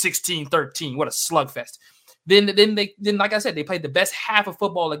year, 16-13. What a slugfest. Then, like I said, they played the best half of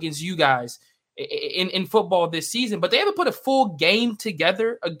football against you guys in football this season, but they haven't put a full game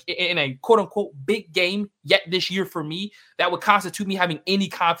together in a quote-unquote big game yet this year for me that would constitute me having any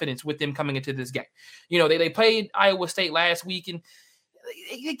confidence with them coming into this game. They played Iowa State last week, and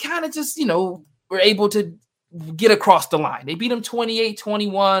they kind of just, were able to get across the line. They beat them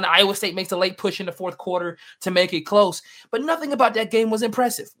 28-21. Iowa State makes a late push in the fourth quarter to make it close, but nothing about that game was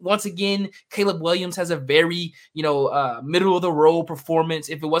impressive. Once again, Caleb Williams has a very, middle of the road performance.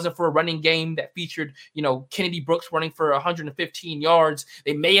 If it wasn't for a running game that featured, Kennedy Brooks running for 115 yards,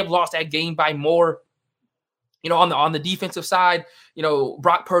 they may have lost that game by more. On the defensive side,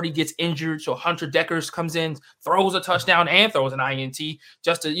 Brock Purdy gets injured, so Hunter Deckers comes in, throws a touchdown and throws an INT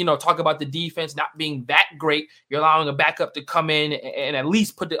just to, talk about the defense not being that great. You're allowing a backup to come in and at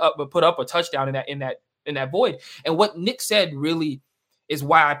least put up a touchdown in that void. And what Nick said really is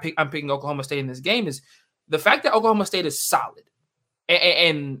why I'm picking Oklahoma State in this game is the fact that Oklahoma State is solid.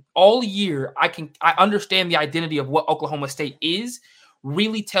 And all year, I understand the identity of what Oklahoma State is,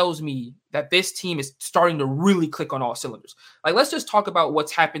 really tells me that this team is starting to really click on all cylinders. Like, let's just talk about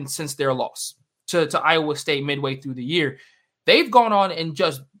what's happened since their loss to Iowa State midway through the year. They've gone on and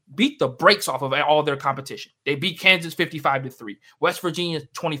just beat the brakes off of all their competition. They beat Kansas 55-3, West Virginia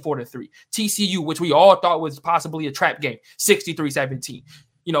 24-3, TCU, which we all thought was possibly a trap game, 63-17.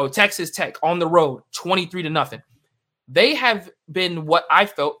 Texas Tech on the road, 23-0. They have been what I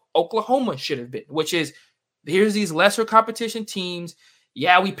felt Oklahoma should have been, which is here's these lesser competition teams.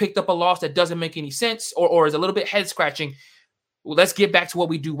 Yeah, we picked up a loss that doesn't make any sense or is a little bit head scratching. let's get back to what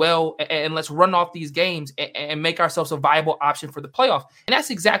we do well, and let's run off these games and make ourselves a viable option for the playoff. And that's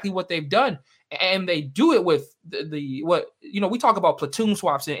exactly what they've done. And they do it with we talk about platoon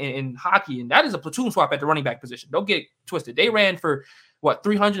swaps in hockey, and that is a platoon swap at the running back position. Don't get twisted. They ran for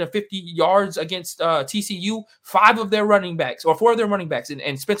 350 yards against TCU. 4 of their running backs,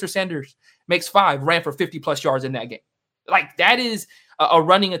 and Spencer Sanders makes 5, ran for 50 plus yards in that game. Like, that is a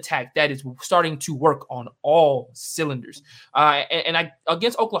running attack that is starting to work on all cylinders. And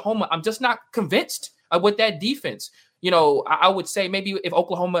against Oklahoma, I'm just not convinced with that defense. I would say maybe if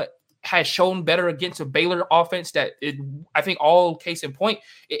Oklahoma has shown better against a Baylor offense I think all case in point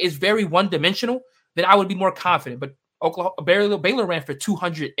is very one-dimensional, then I would be more confident. But Baylor ran for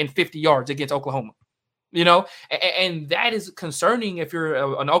 250 yards against Oklahoma. And that is concerning if you're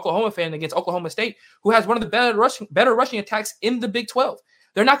an Oklahoma fan against Oklahoma State, who has one of the better rushing attacks in the Big 12.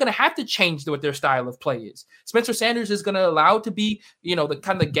 They're not going to have to change what their style of play is. Spencer Sanders is going to allow to be, the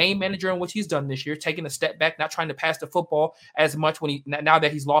kind of the game manager in which he's done this year, taking a step back, not trying to pass the football as much now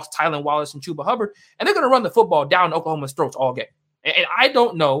that he's lost Tylan Wallace and Chuba Hubbard, and they're going to run the football down Oklahoma's throats all game. And I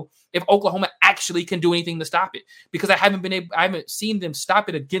don't know if Oklahoma actually can do anything to stop it, because I haven't seen them stop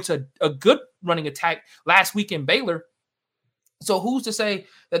it against a good running attack last week in Baylor. So who's to say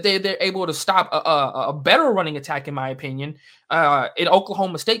that they're able to stop a better running attack, in my opinion, in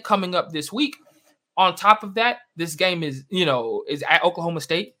Oklahoma State coming up this week? On top of that, this game is at Oklahoma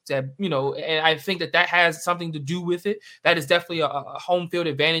State, and I think that has something to do with it. That is definitely a home field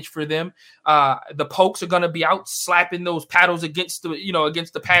advantage for them. The Pokes are going to be out slapping those paddles against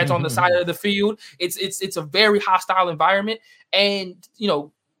the pads on the side of the field. It's a very hostile environment, and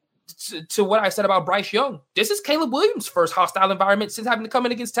to what I said about Bryce Young, this is Caleb Williams' first hostile environment since having to come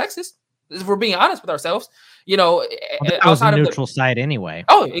in against Texas. If we're being honest with ourselves, outside of the neutral side anyway.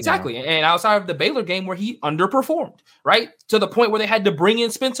 Oh, exactly. Yeah. And outside of the Baylor game where he underperformed, right, to the point where they had to bring in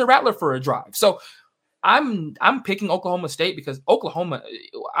Spencer Rattler for a drive. So I'm picking Oklahoma State because Oklahoma,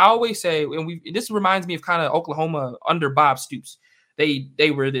 I always say, and this reminds me of kind of Oklahoma under Bob Stoops.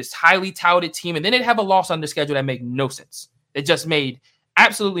 They were this highly touted team, and then they'd have a loss on their schedule that made no sense. It just made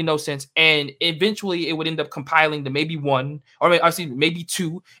absolutely no sense. And eventually it would end up compiling to maybe 1, or maybe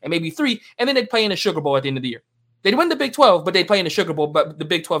 2, and maybe 3. And then they'd play in the Sugar Bowl at the end of the year. They'd win the Big 12, but they'd play in the Sugar Bowl. But the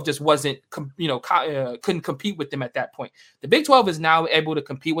Big 12 just wasn't, couldn't compete with them at that point. The Big 12 is now able to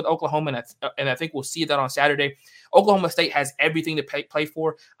compete with Oklahoma. And I think we'll see that on Saturday. Oklahoma State has everything to play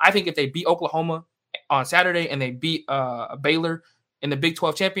for. I think if they beat Oklahoma on Saturday and they beat Baylor in the Big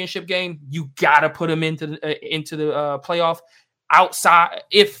 12 championship game, you got to put them into the playoff. Outside,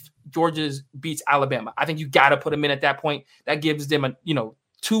 if Georgia beats Alabama, I think you got to put them in at that point. That gives them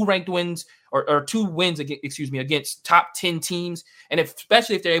 2 ranked wins or 2 wins against top 10 teams. And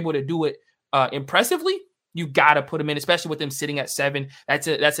especially if they're able to do it impressively, you got to put them in, especially with them sitting at 7.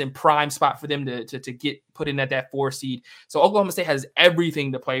 That's in prime spot for them to get put in at that 4 seed. So Oklahoma State has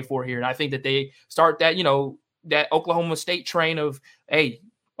everything to play for here. And I think that they start that, that Oklahoma State train of, hey,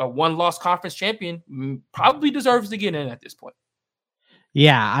 a 1-loss conference champion probably deserves to get in at this point.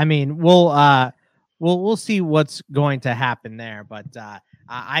 Yeah, I mean, we'll see what's going to happen there, but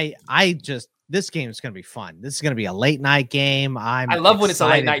this game is going to be fun. This is going to be a late night game. I love when it's a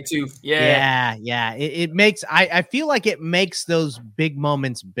late night too. Yeah. It makes I feel like it makes those big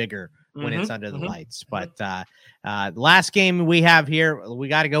moments bigger when it's under the lights. But last game we have here, we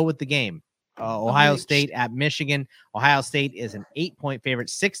got to go with the game. Ohio State at Michigan. Ohio State is an 8-point favorite,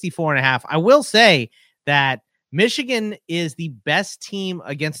 64.5. I will say that Michigan is the best team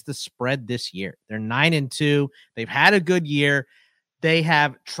against the spread this year. They're 9-2. They've had a good year. They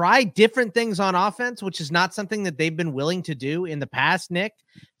have tried different things on offense, which is not something that they've been willing to do in the past, Nick.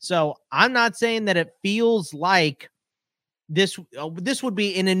 So I'm not saying that it feels like this would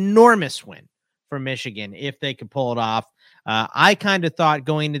be an enormous win for Michigan if they could pull it off. I kind of thought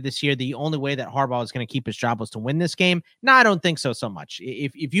going into this year, the only way that Harbaugh was going to keep his job was to win this game. No, I don't think so much.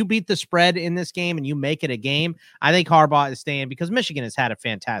 If you beat the spread in this game and you make it a game, I think Harbaugh is staying because Michigan has had a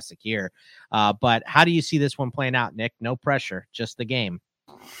fantastic year. But how do you see this one playing out, Nick? No pressure, just the game.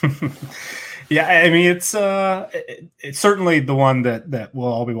 Yeah, I mean, it's certainly the one that we'll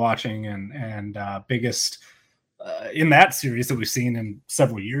all be watching and biggest in that series that we've seen in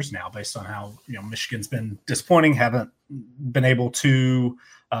several years now, based on how Michigan's been disappointing, haven't been able to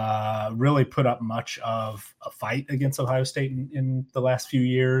really put up much of a fight against Ohio State in the last few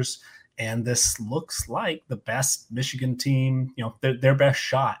years. And this looks like the best Michigan team, their best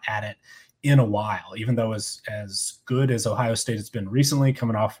shot at it in a while, even though as good as Ohio State has been recently,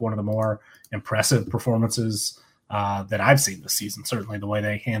 coming off one of the more impressive performances that I've seen this season, certainly the way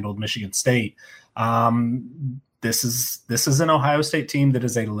they handled Michigan State. this is an Ohio State team that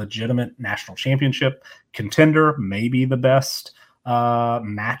is a legitimate national championship contender, maybe the best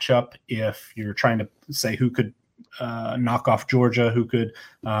matchup if you're trying to say who could knock off Georgia, who could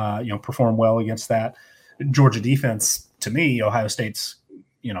perform well against that Georgia defense. To me, Ohio State's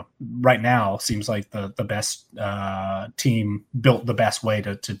right now seems like the best team built the best way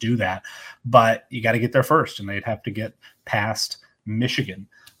to do that. But you got to get there first, and they'd have to get past Michigan.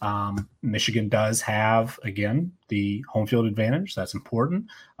 Michigan does have, again, the home field advantage. That's important.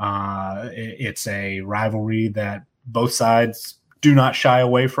 It's a rivalry that both sides do not shy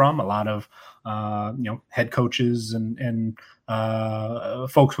away from. A lot of head coaches and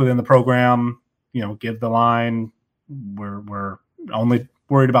folks within the program, give the line, we're only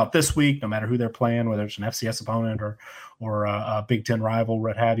worried about this week, no matter who they're playing, whether it's an FCS opponent or a Big Ten rival,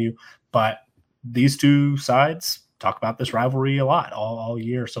 what have you. But these two sides talk about this rivalry a lot all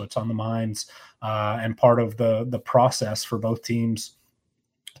year, so it's on the minds and part of the process for both teams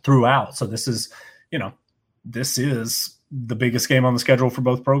throughout. So this is the biggest game on the schedule for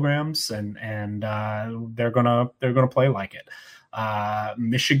both programs, and they're gonna play like it.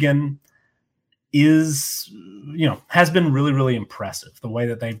 Michigan has been really, really impressive the way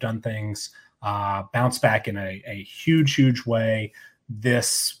that they've done things, bounce back in a huge way.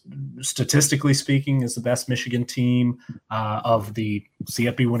 This, statistically speaking, is the best Michigan team of the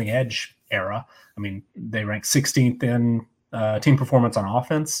CFB Winning Edge era. I mean, they rank 16th in team performance on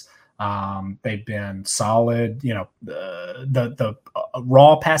offense. They've been solid. The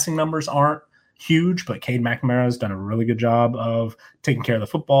raw passing numbers aren't huge, but Cade McNamara has done a really good job of taking care of the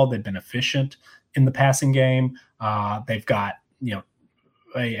football. They've been efficient in the passing game. They've got,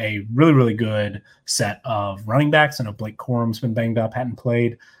 a really, really good set of running backs. I know Blake Corum's been banged up, hadn't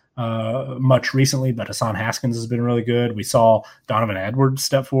played much recently, but Hassan Haskins has been really good. We saw Donovan Edwards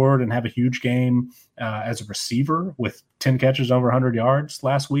step forward and have a huge game as a receiver with 10 catches over 100 yards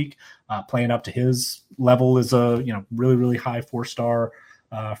last week, playing up to his level as a really, really high 4-star,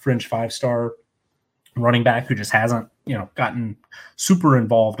 fringe 5-star running back who just hasn't gotten super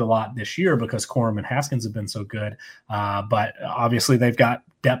involved a lot this year because Corum and Haskins have been so good. But obviously they've got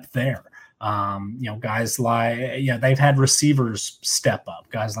depth there. Guys like they've had receivers step up.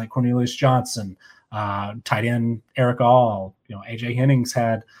 Guys like Cornelius Johnson, tight end Eric All. AJ Hennings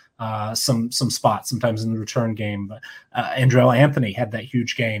had some spots sometimes in the return game. But Andrell Anthony had that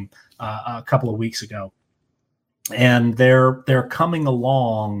huge game a couple of weeks ago, and they're coming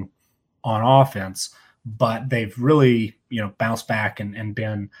along on offense. But they've really, bounced back and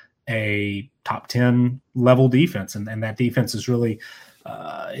been a top 10 level defense. And that defense has really,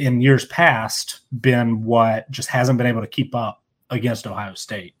 in years past, been what just hasn't been able to keep up against Ohio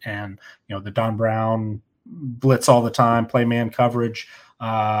State. And, the Don Brown blitz all the time, play man coverage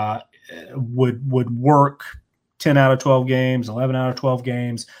would work 10 out of 12 games, 11 out of 12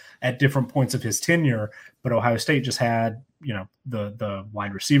 games at different points of his tenure. But Ohio State just had, the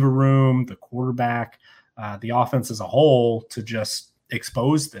wide receiver room, the quarterback, the offense as a whole to just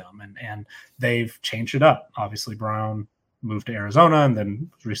expose them. And they've changed it up. Obviously, Brown moved to Arizona and then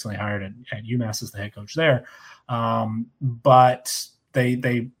was recently hired at UMass as the head coach there. But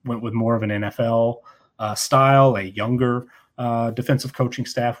they went with more of an NFL style, a younger defensive coaching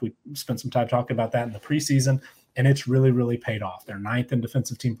staff. We spent some time talking about that in the preseason, and it's really, really paid off. They're 9th in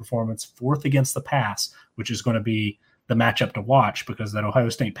defensive team performance, 4th against the pass, which is going to be the matchup to watch because that Ohio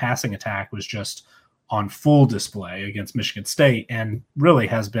State passing attack was just on full display against Michigan State and really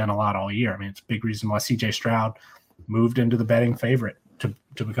has been a lot all year. I mean, it's a big reason why C.J. Stroud moved into the betting favorite to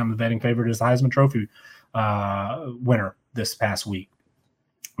become the betting favorite as the Heisman Trophy winner this past week.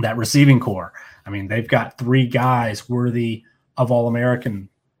 That receiving core, I mean, they've got 3 guys worthy of All-American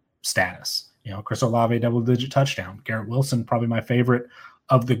status. Chris Olave, double-digit touchdown. Garrett Wilson, probably my favorite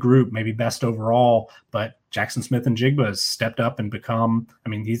of the group, maybe best overall, but Jackson Smith-Njigba has stepped up and become,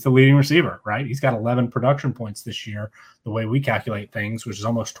 he's the leading receiver, right? He's got 11 production points this year, the way we calculate things, which is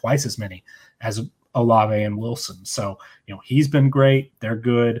almost twice as many as Olave and Wilson. So, he's been great. They're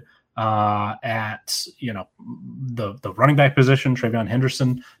good at, the running back position. Travion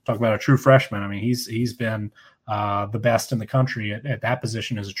Henderson, talk about a true freshman. He's been the best in the country at that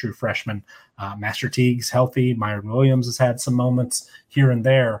position as a true freshman. Master Teague's healthy. Myron Williams has had some moments here and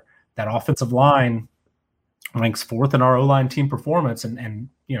there. That offensive line ranks 4th in our O-line team performance and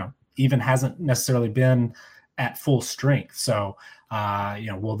even hasn't necessarily been at full strength. So,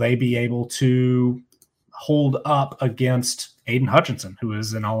 will they be able to hold up against Aiden Hutchinson, who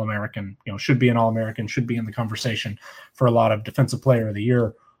is an All-American, should be an All-American, should be in the conversation for a lot of Defensive Player of the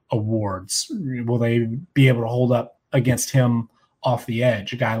Year awards? Will they be able to hold up against him off the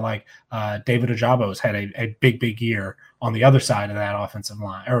edge. A guy like David Ojabos had a big year on the other side of that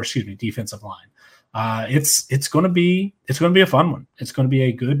defensive line. It's going to be a fun one. It's going to be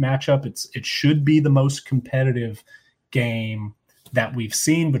a good matchup. It should be the most competitive game that we've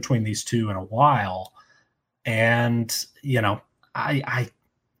seen between these two in a while. And,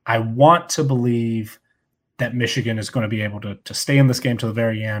 I want to believe that Michigan is going to be able to stay in this game to the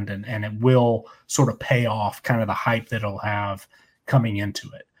very end, and it will sort of pay off kind of the hype that it'll have coming into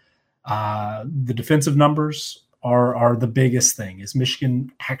it. The defensive numbers are the biggest thing. Is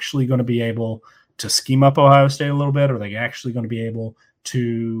Michigan actually going to be able to scheme up Ohio State a little bit? Or are they actually going to be able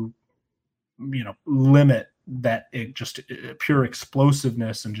to, limit that pure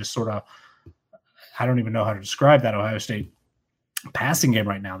explosiveness and just sort of, I don't even know how to describe that Ohio State passing game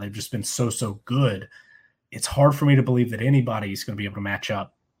right now. They've just been so good. It's hard for me to believe that anybody's going to be able to match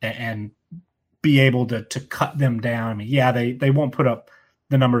up and be able to cut them down. I mean, yeah, they won't put up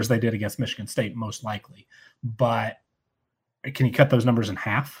the numbers they did against Michigan State, most likely, but can you cut those numbers in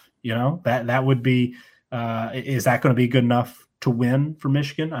half? That would be, is that going to be good enough to win for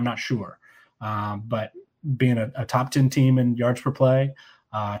Michigan? I'm not sure. But being a top 10 team in yards per play,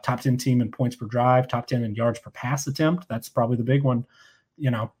 top 10 team in points per drive, top 10 in yards per pass attempt, that's probably the big one.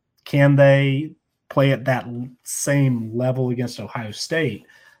 Can they play at that same level against Ohio State?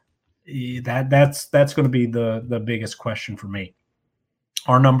 That's going to be the biggest question for me.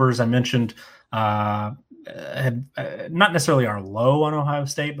 Our numbers, I mentioned, not necessarily are low on Ohio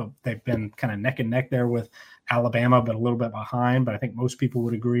State, but they've been kind of neck and neck there with Alabama, but a little bit behind. But I think most people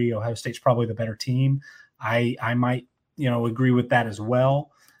would agree Ohio State's probably the better team. I might, agree with that as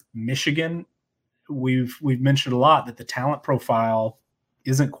well. Michigan, we've mentioned a lot that the talent profile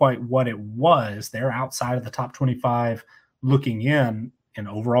isn't quite what it was. They're outside of the top 25 looking in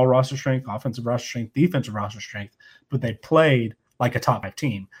overall roster strength, offensive roster strength, defensive roster strength, but they played like a top 5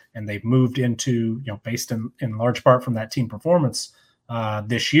 team, and they've moved into, based in large part from that team performance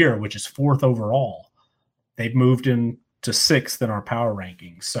this year, which is 4th overall. They've moved into 6th in our power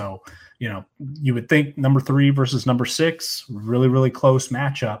rankings. So, you would think number 3 versus number 6, really, really close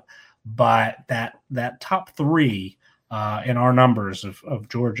matchup, but that top 3 in our numbers of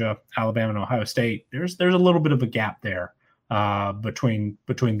Georgia, Alabama, and Ohio State, there's a little bit of a gap there between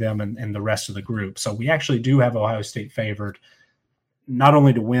them and the rest of the group. So we actually do have Ohio State favored not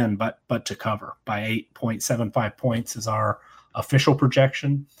only to win, but to cover by 8.75 points is our official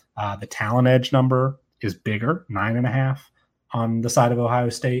projection. The talent edge number is bigger, 9.5 on the side of Ohio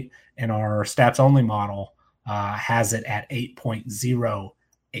State, and our stats only model has it at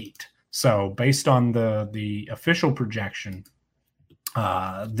 8.08. So based on the official projection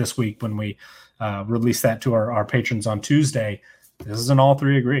this week, when we release that to our patrons on Tuesday, this is an all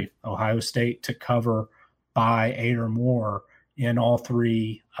 3 agree. Ohio State to cover by 8 or more in all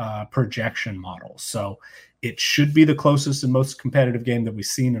 3 projection models. So it should be the closest and most competitive game that we've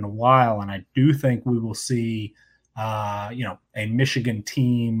seen in a while. And I do think we will see, a Michigan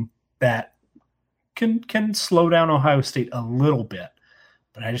team that can slow down Ohio State a little bit.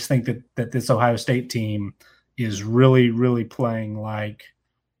 But I just think that this Ohio State team is really, really playing like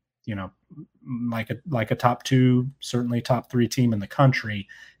a top 2, certainly top 3 team in the country.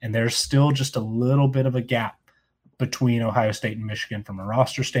 And there's still just a little bit of a gap between Ohio State and Michigan from a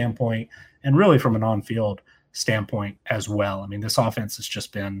roster standpoint and really from an on-field standpoint as well. I mean, this offense has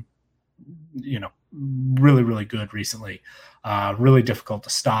just been, really, really good recently, really difficult to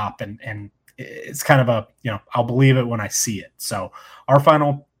stop. And it's kind of a, I'll believe it when I see it. So our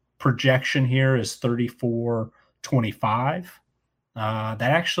final projection here is 34-25. That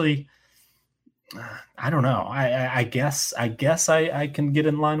actually, I don't know. I guess I can get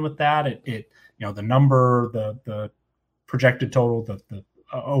in line with that. The number, the projected total, the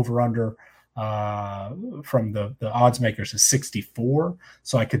over under from the odds makers is 64.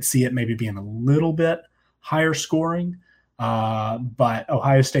 So I could see it maybe being a little bit higher scoring. But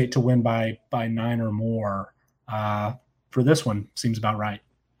Ohio State to win by 9 or more for this one seems about right.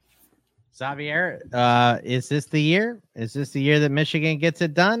 Xavier, is this the year? Is this the year that Michigan gets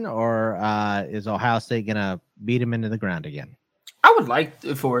it done, or is Ohio State going to beat him into the ground again? I would like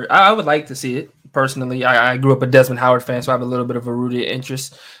I would like to see it. Personally, I grew up a Desmond Howard fan, so I have a little bit of a rooted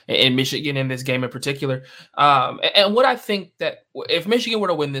interest in Michigan in this game in particular. And what I think that if Michigan were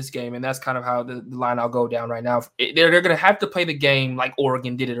to win this game, and that's kind of how the line I'll go down right now, they're going to have to play the game like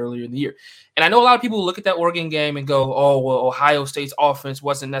Oregon did it earlier in the year. And I know a lot of people look at that Oregon game and go, oh, well, Ohio State's offense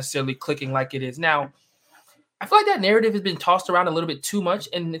wasn't necessarily clicking like it is now. I feel like that narrative has been tossed around a little bit too much,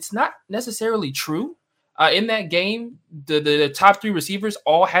 and it's not necessarily true. In that game, the top 3 receivers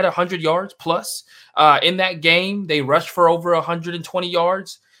all had 100 yards plus. In that game, they rushed for over 120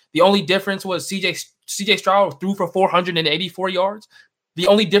 yards. The only difference was CJ Stroud threw for 484 yards. The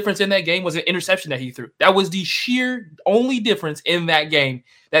only difference in that game was an interception that he threw. That was the sheer only difference in that game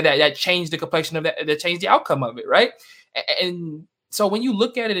that changed the complexion of that changed the outcome of it, right? And so when you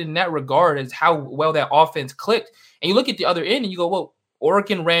look at it in that regard as how well that offense clicked, and you look at the other end and you go, well,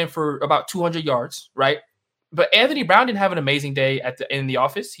 Oregon ran for about 200 yards, right? But Anthony Brown didn't have an amazing day in the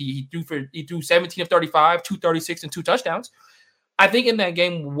office. He threw 17 of 35, 236, and 2 touchdowns. I think in that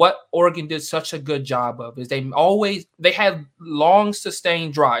game, what Oregon did such a good job of is they had long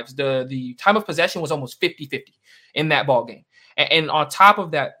sustained drives. The time of possession was almost 50-50 in that ball game. And on top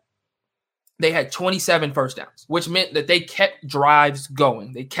of that, they had 27 first downs, which meant that they kept drives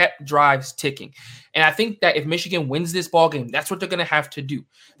going. They kept drives ticking. And I think that if Michigan wins this ball game, that's what they're going to have to do.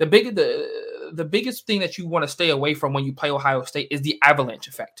 The biggest thing that you want to stay away from when you play Ohio State is the avalanche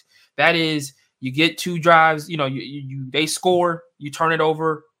effect. That is, you get 2 drives, they score, you turn it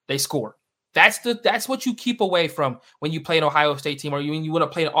over, they score. That's what you keep away from when you play an Ohio State team, or when you want to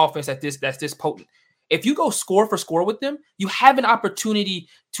play an offense that's this potent. If you go score for score with them, you have an opportunity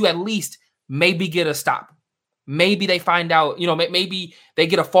to at least maybe get a stop. Maybe they find out, maybe they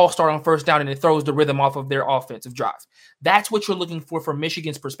get a false start on first down and it throws the rhythm off of their offensive drive. That's what you're looking for from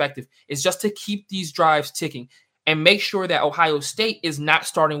Michigan's perspective, is just to keep these drives ticking and make sure that Ohio State is not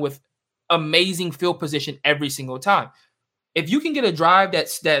starting with amazing field position every single time. If you can get a drive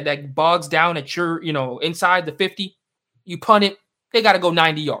that bogs down at your, inside the 50, you punt it, they got to go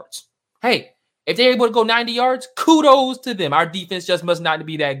 90 yards. Hey, if they're able to go 90 yards, kudos to them. Our defense just must not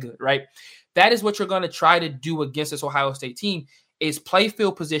be that good, right? That is what you're going to try to do against this Ohio State team, is play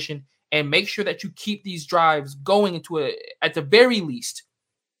field position and make sure that you keep these drives going at the very least,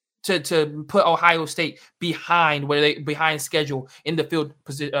 to put Ohio State behind schedule in the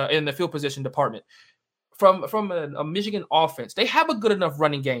field position department. From a Michigan offense, they have a good enough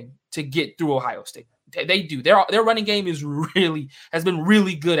running game to get through Ohio State. They do. Their running game has been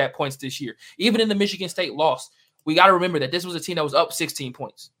really good at points this year. Even in the Michigan State loss, we got to remember that this was a team that was up 16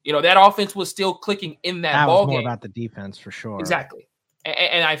 points. That offense was still clicking in that ball game. That was more about the defense for sure. Exactly.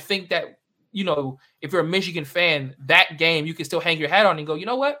 And I think that, if you're a Michigan fan, that game you can still hang your hat on and go, you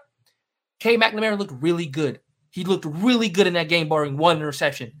know what? K. McNamara looked really good. He looked really good in that game, barring 1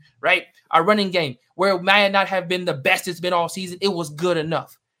 interception, right? Our running game, where it might not have been the best it's been all season, it was good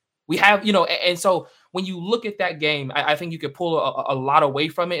enough. We have, and so when you look at that game, I think you could pull a lot away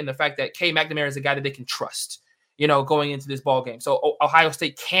from it, in the fact that K. McNamara is a guy that they can trust, going into this ball game. So Ohio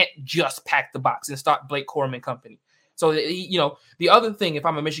State can't just pack the box and stop Blake Corum and company. So, the other thing, if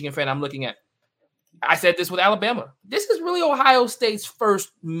I'm a Michigan fan, I'm looking at, I said this with Alabama. This is really Ohio State's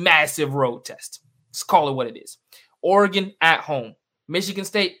first massive road test. Let's call it what it is. Oregon at home, Michigan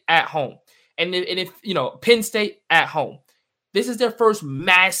State at home, and if Penn State at home. This is their first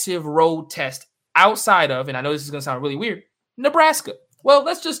massive road test outside of, and I know this is going to sound really weird, Nebraska. Well,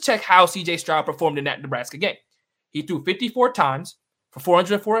 let's just check how CJ Stroud performed in that Nebraska game. He threw 54 times for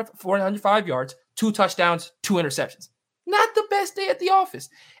 405 yards, 2 touchdowns, 2 interceptions. Not the best day at the office.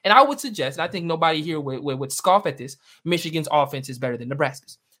 And I would suggest, and I think nobody here would scoff at this, Michigan's offense is better than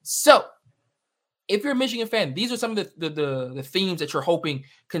Nebraska's. So, if you're a Michigan fan, these are some of the themes that you're hoping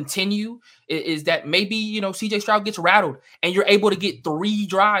continue, is that maybe, CJ Stroud gets rattled and you're able to get 3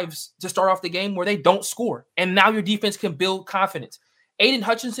 drives to start off the game where they don't score. And now your defense can build confidence. Aiden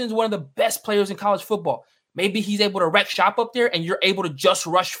Hutchinson is one of the best players in college football. Maybe he's able to wreck shop up there and you're able to just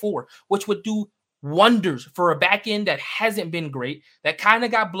rush 4, which would do wonders for a back end that hasn't been great, that kind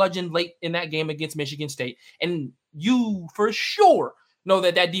of got bludgeoned late in that game against Michigan State. And you for sure know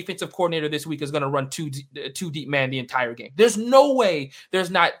that defensive coordinator this week is going to run two deep man the entire game. There's no way there's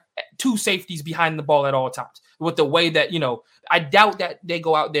not 2 safeties behind the ball at all times. With the way that, I doubt that they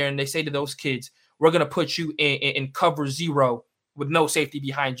go out there and they say to those kids, we're going to put you in cover 0 with no safety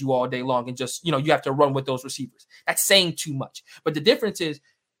behind you all day long. And just, you have to run with those receivers. That's saying too much. But the difference is,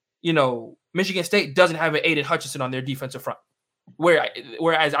 Michigan State doesn't have an Aiden Hutchinson on their defensive front.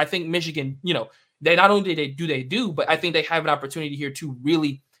 Whereas I think Michigan, they not only do they do, but I think they have an opportunity here to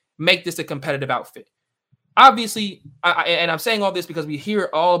really make this a competitive outfit. Obviously, and I'm saying all this because we hear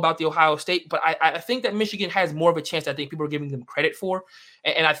all about the Ohio State, but I think that Michigan has more of a chance. I think people are giving them credit for,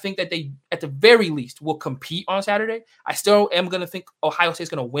 and I think that they, at the very least, will compete on Saturday. I still am going to think Ohio State's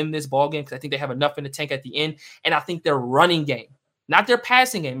going to win this ball game because I think they have enough in the tank at the end, and I think their running game, not their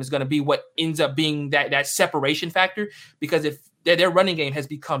passing game, is going to be what ends up being that separation factor. Because if their running game has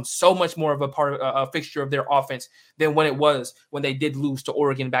become so much more of a fixture of their offense than when it was when they did lose to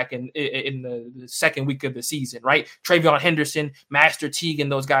Oregon back in the second week of the season, right? Travion Henderson, Master Teague,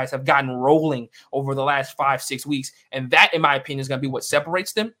 and those guys have gotten rolling over the last 5-6 weeks. And that, in my opinion, is going to be what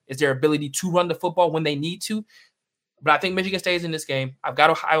separates them, is their ability to run the football when they need to. But I think Michigan State is in this game. I've got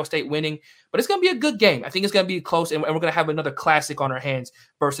Ohio State winning, but it's going to be a good game. I think it's going to be close, and we're going to have another classic on our hands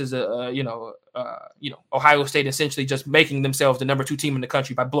versus, Ohio State essentially just making themselves the number 2 team in the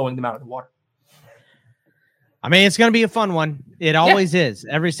country by blowing them out of the water. I mean, it's going to be a fun one. It always is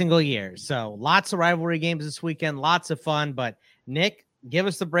every single year. So lots of rivalry games this weekend, lots of fun. But Nick, give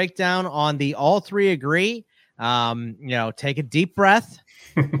us the breakdown on the all three agree. Take a deep breath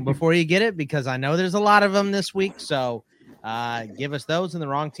before you get it, because I know there's a lot of them this week. So give us those in the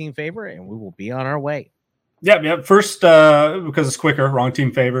wrong team favor, and we will be on our way. Yeah. First, because it's quicker, wrong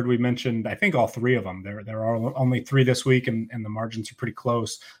team favored. We mentioned, I think, all 3 of them. There are only 3 this week, and the margins are pretty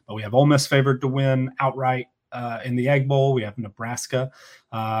close. But we have Ole Miss favored to win outright in the Egg Bowl. We have Nebraska,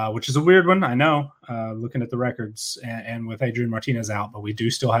 which is a weird one, I know, looking at the records and with Adrian Martinez out. But we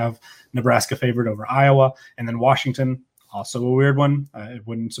do still have Nebraska favored over Iowa, and then Washington. Also a weird one. It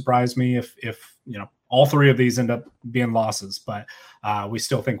wouldn't surprise me if all 3 of these end up being losses, but we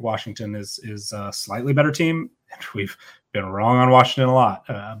still think Washington is a slightly better team. We've been wrong on Washington a lot,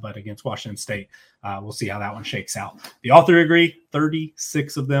 but against Washington State, we'll see how that one shakes out. The all 3 agree,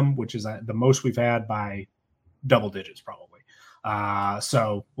 36 of them, which is the most we've had by double digits probably.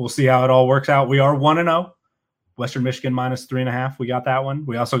 So we'll see how it all works out. We are 1-0. Western Michigan minus 3.5. We got that one.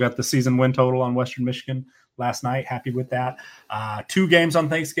 We also got the season win total on Western Michigan last night. Happy with that. 2 games on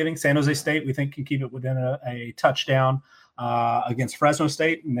Thanksgiving. San Jose State, we think, can keep it within a touchdown against Fresno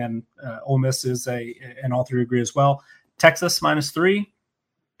State. And then Ole Miss is an all 3 agree as well. Texas minus 3.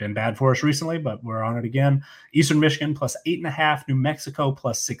 Been bad for us recently, but we're on it again. Eastern Michigan plus 8.5. New Mexico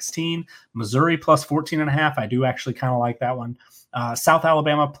plus 16. Missouri plus 14.5. I do actually kind of like that one. South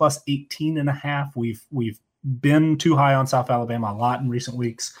Alabama plus 18.5. We've been too high on South Alabama a lot in recent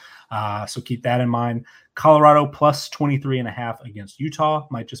weeks. So keep that in mind. Colorado plus 23.5 against Utah.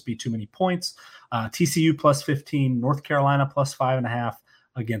 Might just be too many points. TCU plus 15. North Carolina plus 5.5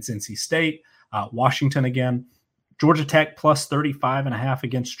 against NC State. Washington again. Georgia Tech plus 35.5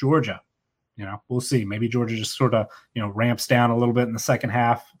 against Georgia. We'll see. Maybe Georgia just sort of, ramps down a little bit in the second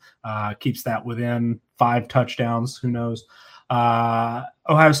half, keeps that within 5 touchdowns. Who knows?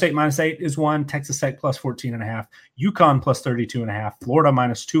 Ohio State minus 8 is 1. Texas Tech plus 14.5. UConn plus 32.5. Florida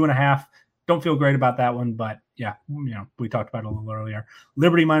minus 2.5. Don't feel great about that one, but yeah, we talked about it a little earlier.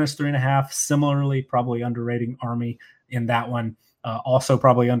 Liberty minus 3.5. Similarly, probably underrating Army in that one. Also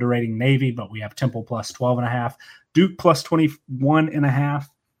probably underrating Navy, but we have Temple plus 12.5. Duke plus 21.5.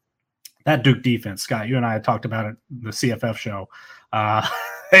 That Duke defense, Scott, you and I had talked about it the CFF show.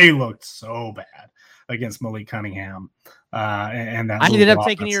 They looked so bad against Malik Cunningham. And that I ended up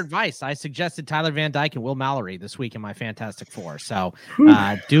taking your advice. I suggested Tyler Van Dyke and Will Mallory this week in my Fantastic Four. So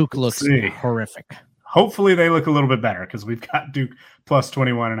Duke looks horrific. Hopefully they look a little bit better, because we've got Duke plus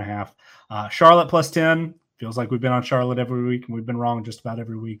 21.5. Charlotte plus 10. Feels like we've been on Charlotte every week, and we've been wrong just about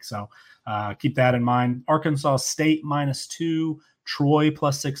every week. So keep that in mind. Arkansas State minus 2. Troy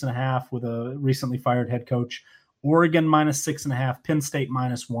plus 6.5 with a recently fired head coach. Oregon minus 6.5. Penn State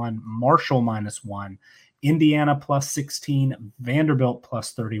minus 1. Marshall minus 1. Indiana plus 16. Vanderbilt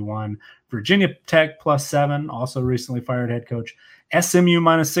plus 31. Virginia Tech plus 7. Also recently fired head coach. SMU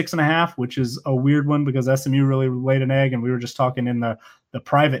minus 6.5, which is a weird one because SMU really laid an egg. And we were just talking in the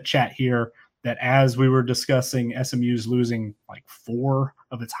private chat here that as we were discussing SMU's losing like 4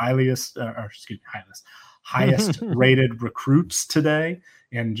 of its highest rated recruits today,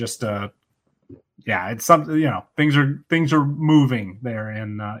 and just it's something, things are moving there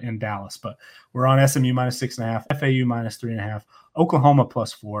in Dallas. But we're on SMU minus 6.5, FAU minus 3.5, Oklahoma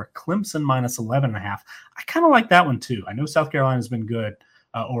plus 4, Clemson minus 11.5. I kind of like that one too. I know South Carolina's been good,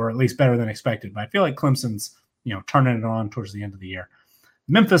 or at least better than expected, but I feel like Clemson's turning it on towards the end of the year.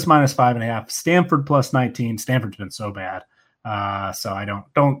 Memphis minus 5.5, Stanford plus 19. Stanford's been so bad, so I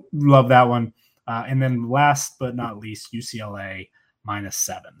don't love that one. And then last but not least, UCLA minus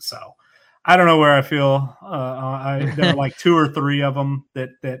 7. So I don't know where I feel. There are like 2 or 3 of them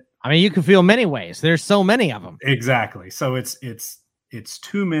that. I mean, you can feel many ways. There's so many of them. Exactly. So it's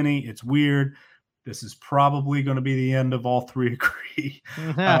too many. It's weird. This is probably going to be the end of all 3 agree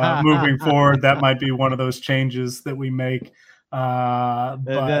moving forward. That might be one of those changes that we make.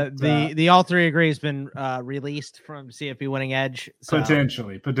 The all 3 agree has been released from CFP Winning Edge. So.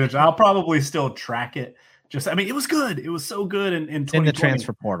 Potentially. I'll probably still track it I mean, it was good. It was so good in the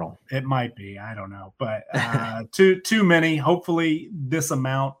transfer portal. It might be. I don't know. But too many. Hopefully this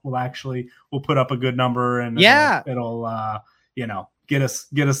amount we'll put up a good number, and it'll get us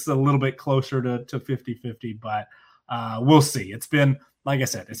a little bit closer to 50-50. But we'll see. It's been, like I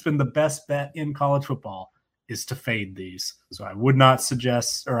said, it's been the best bet in college football is to fade these. So I would not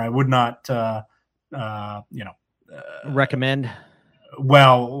suggest, or I would not, recommend.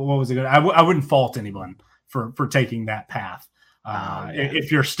 Well, what was it? I wouldn't fault anyone for taking that path.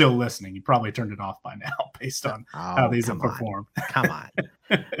 If you're still listening, you probably turned it off by now based on how these have performed. Come on.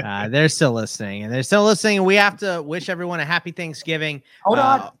 They're still listening, and we have to wish everyone a happy Thanksgiving. Hold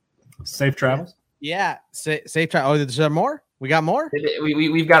on. Safe travels. Yeah. Safe travel. Oh, is there more? We got more?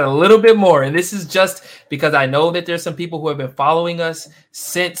 We've got a little bit more. And this is just because I know that there's some people who have been following us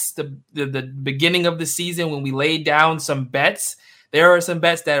since the beginning of the season when we laid down some bets. There are some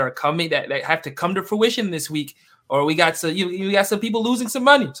bets that are coming that have to come to fruition this week, or we got you got some people losing some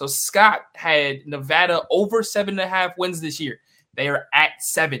money. So Scott had Nevada over 7.5 wins this year. They are at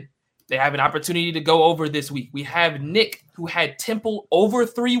 7. They have an opportunity to go over this week. We have Nick, who had Temple over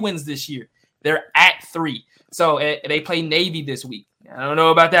 3 wins this year. They're at 3. So they play Navy this week. I don't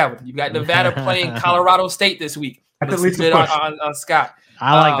know about that one. You got Nevada playing Colorado State this week. At least on Scott.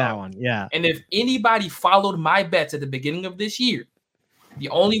 I like that one. Yeah. And if anybody followed my bets at the beginning of this year, the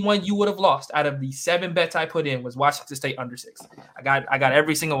only one you would have lost out of the 7 bets I put in was Washington State under 6. I got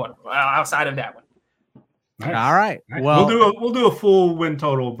every single one outside of that one. Nice. All right. Well, we'll do a full win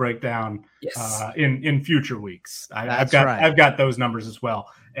total breakdown. Yes. In future weeks. I've got those numbers as well.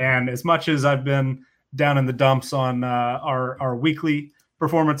 And as much as I've been down in the dumps on our weekly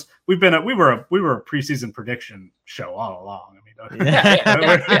performance, we were a preseason prediction show all along. I mean,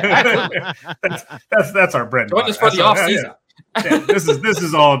 that's our bread and butter. Join us for the off season. This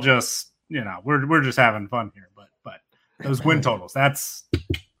is all just we're just having fun here. But those win totals, that's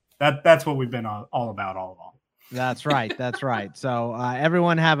what we've been all about all along. That's right. So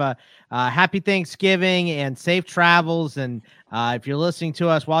everyone have a happy Thanksgiving and safe travels. And if you're listening to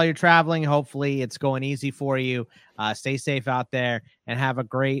us while you're traveling, hopefully it's going easy for you. Stay safe out there and have a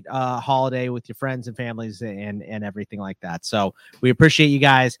great holiday with your friends and families and everything like that. So we appreciate you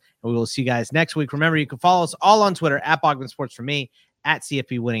guys, and we will see you guys next week. Remember, you can follow us all on Twitter at Bogman Sports for me, at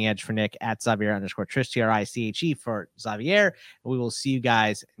CFB Winning Edge for Nick, at Xavier_Triche, TRICHE for Xavier. And we will see you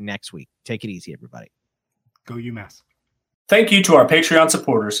guys next week. Take it easy, everybody. Go UMass. Thank you to our Patreon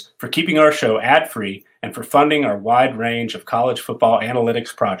supporters for keeping our show ad-free and for funding our wide range of college football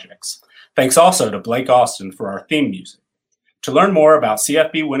analytics projects. Thanks also to Blake Austin for our theme music. To learn more about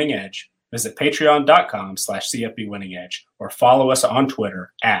CFB Winning Edge, visit patreon.com/CFB Winning Edge or follow us on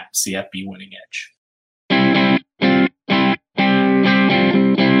Twitter at CFB Winning Edge.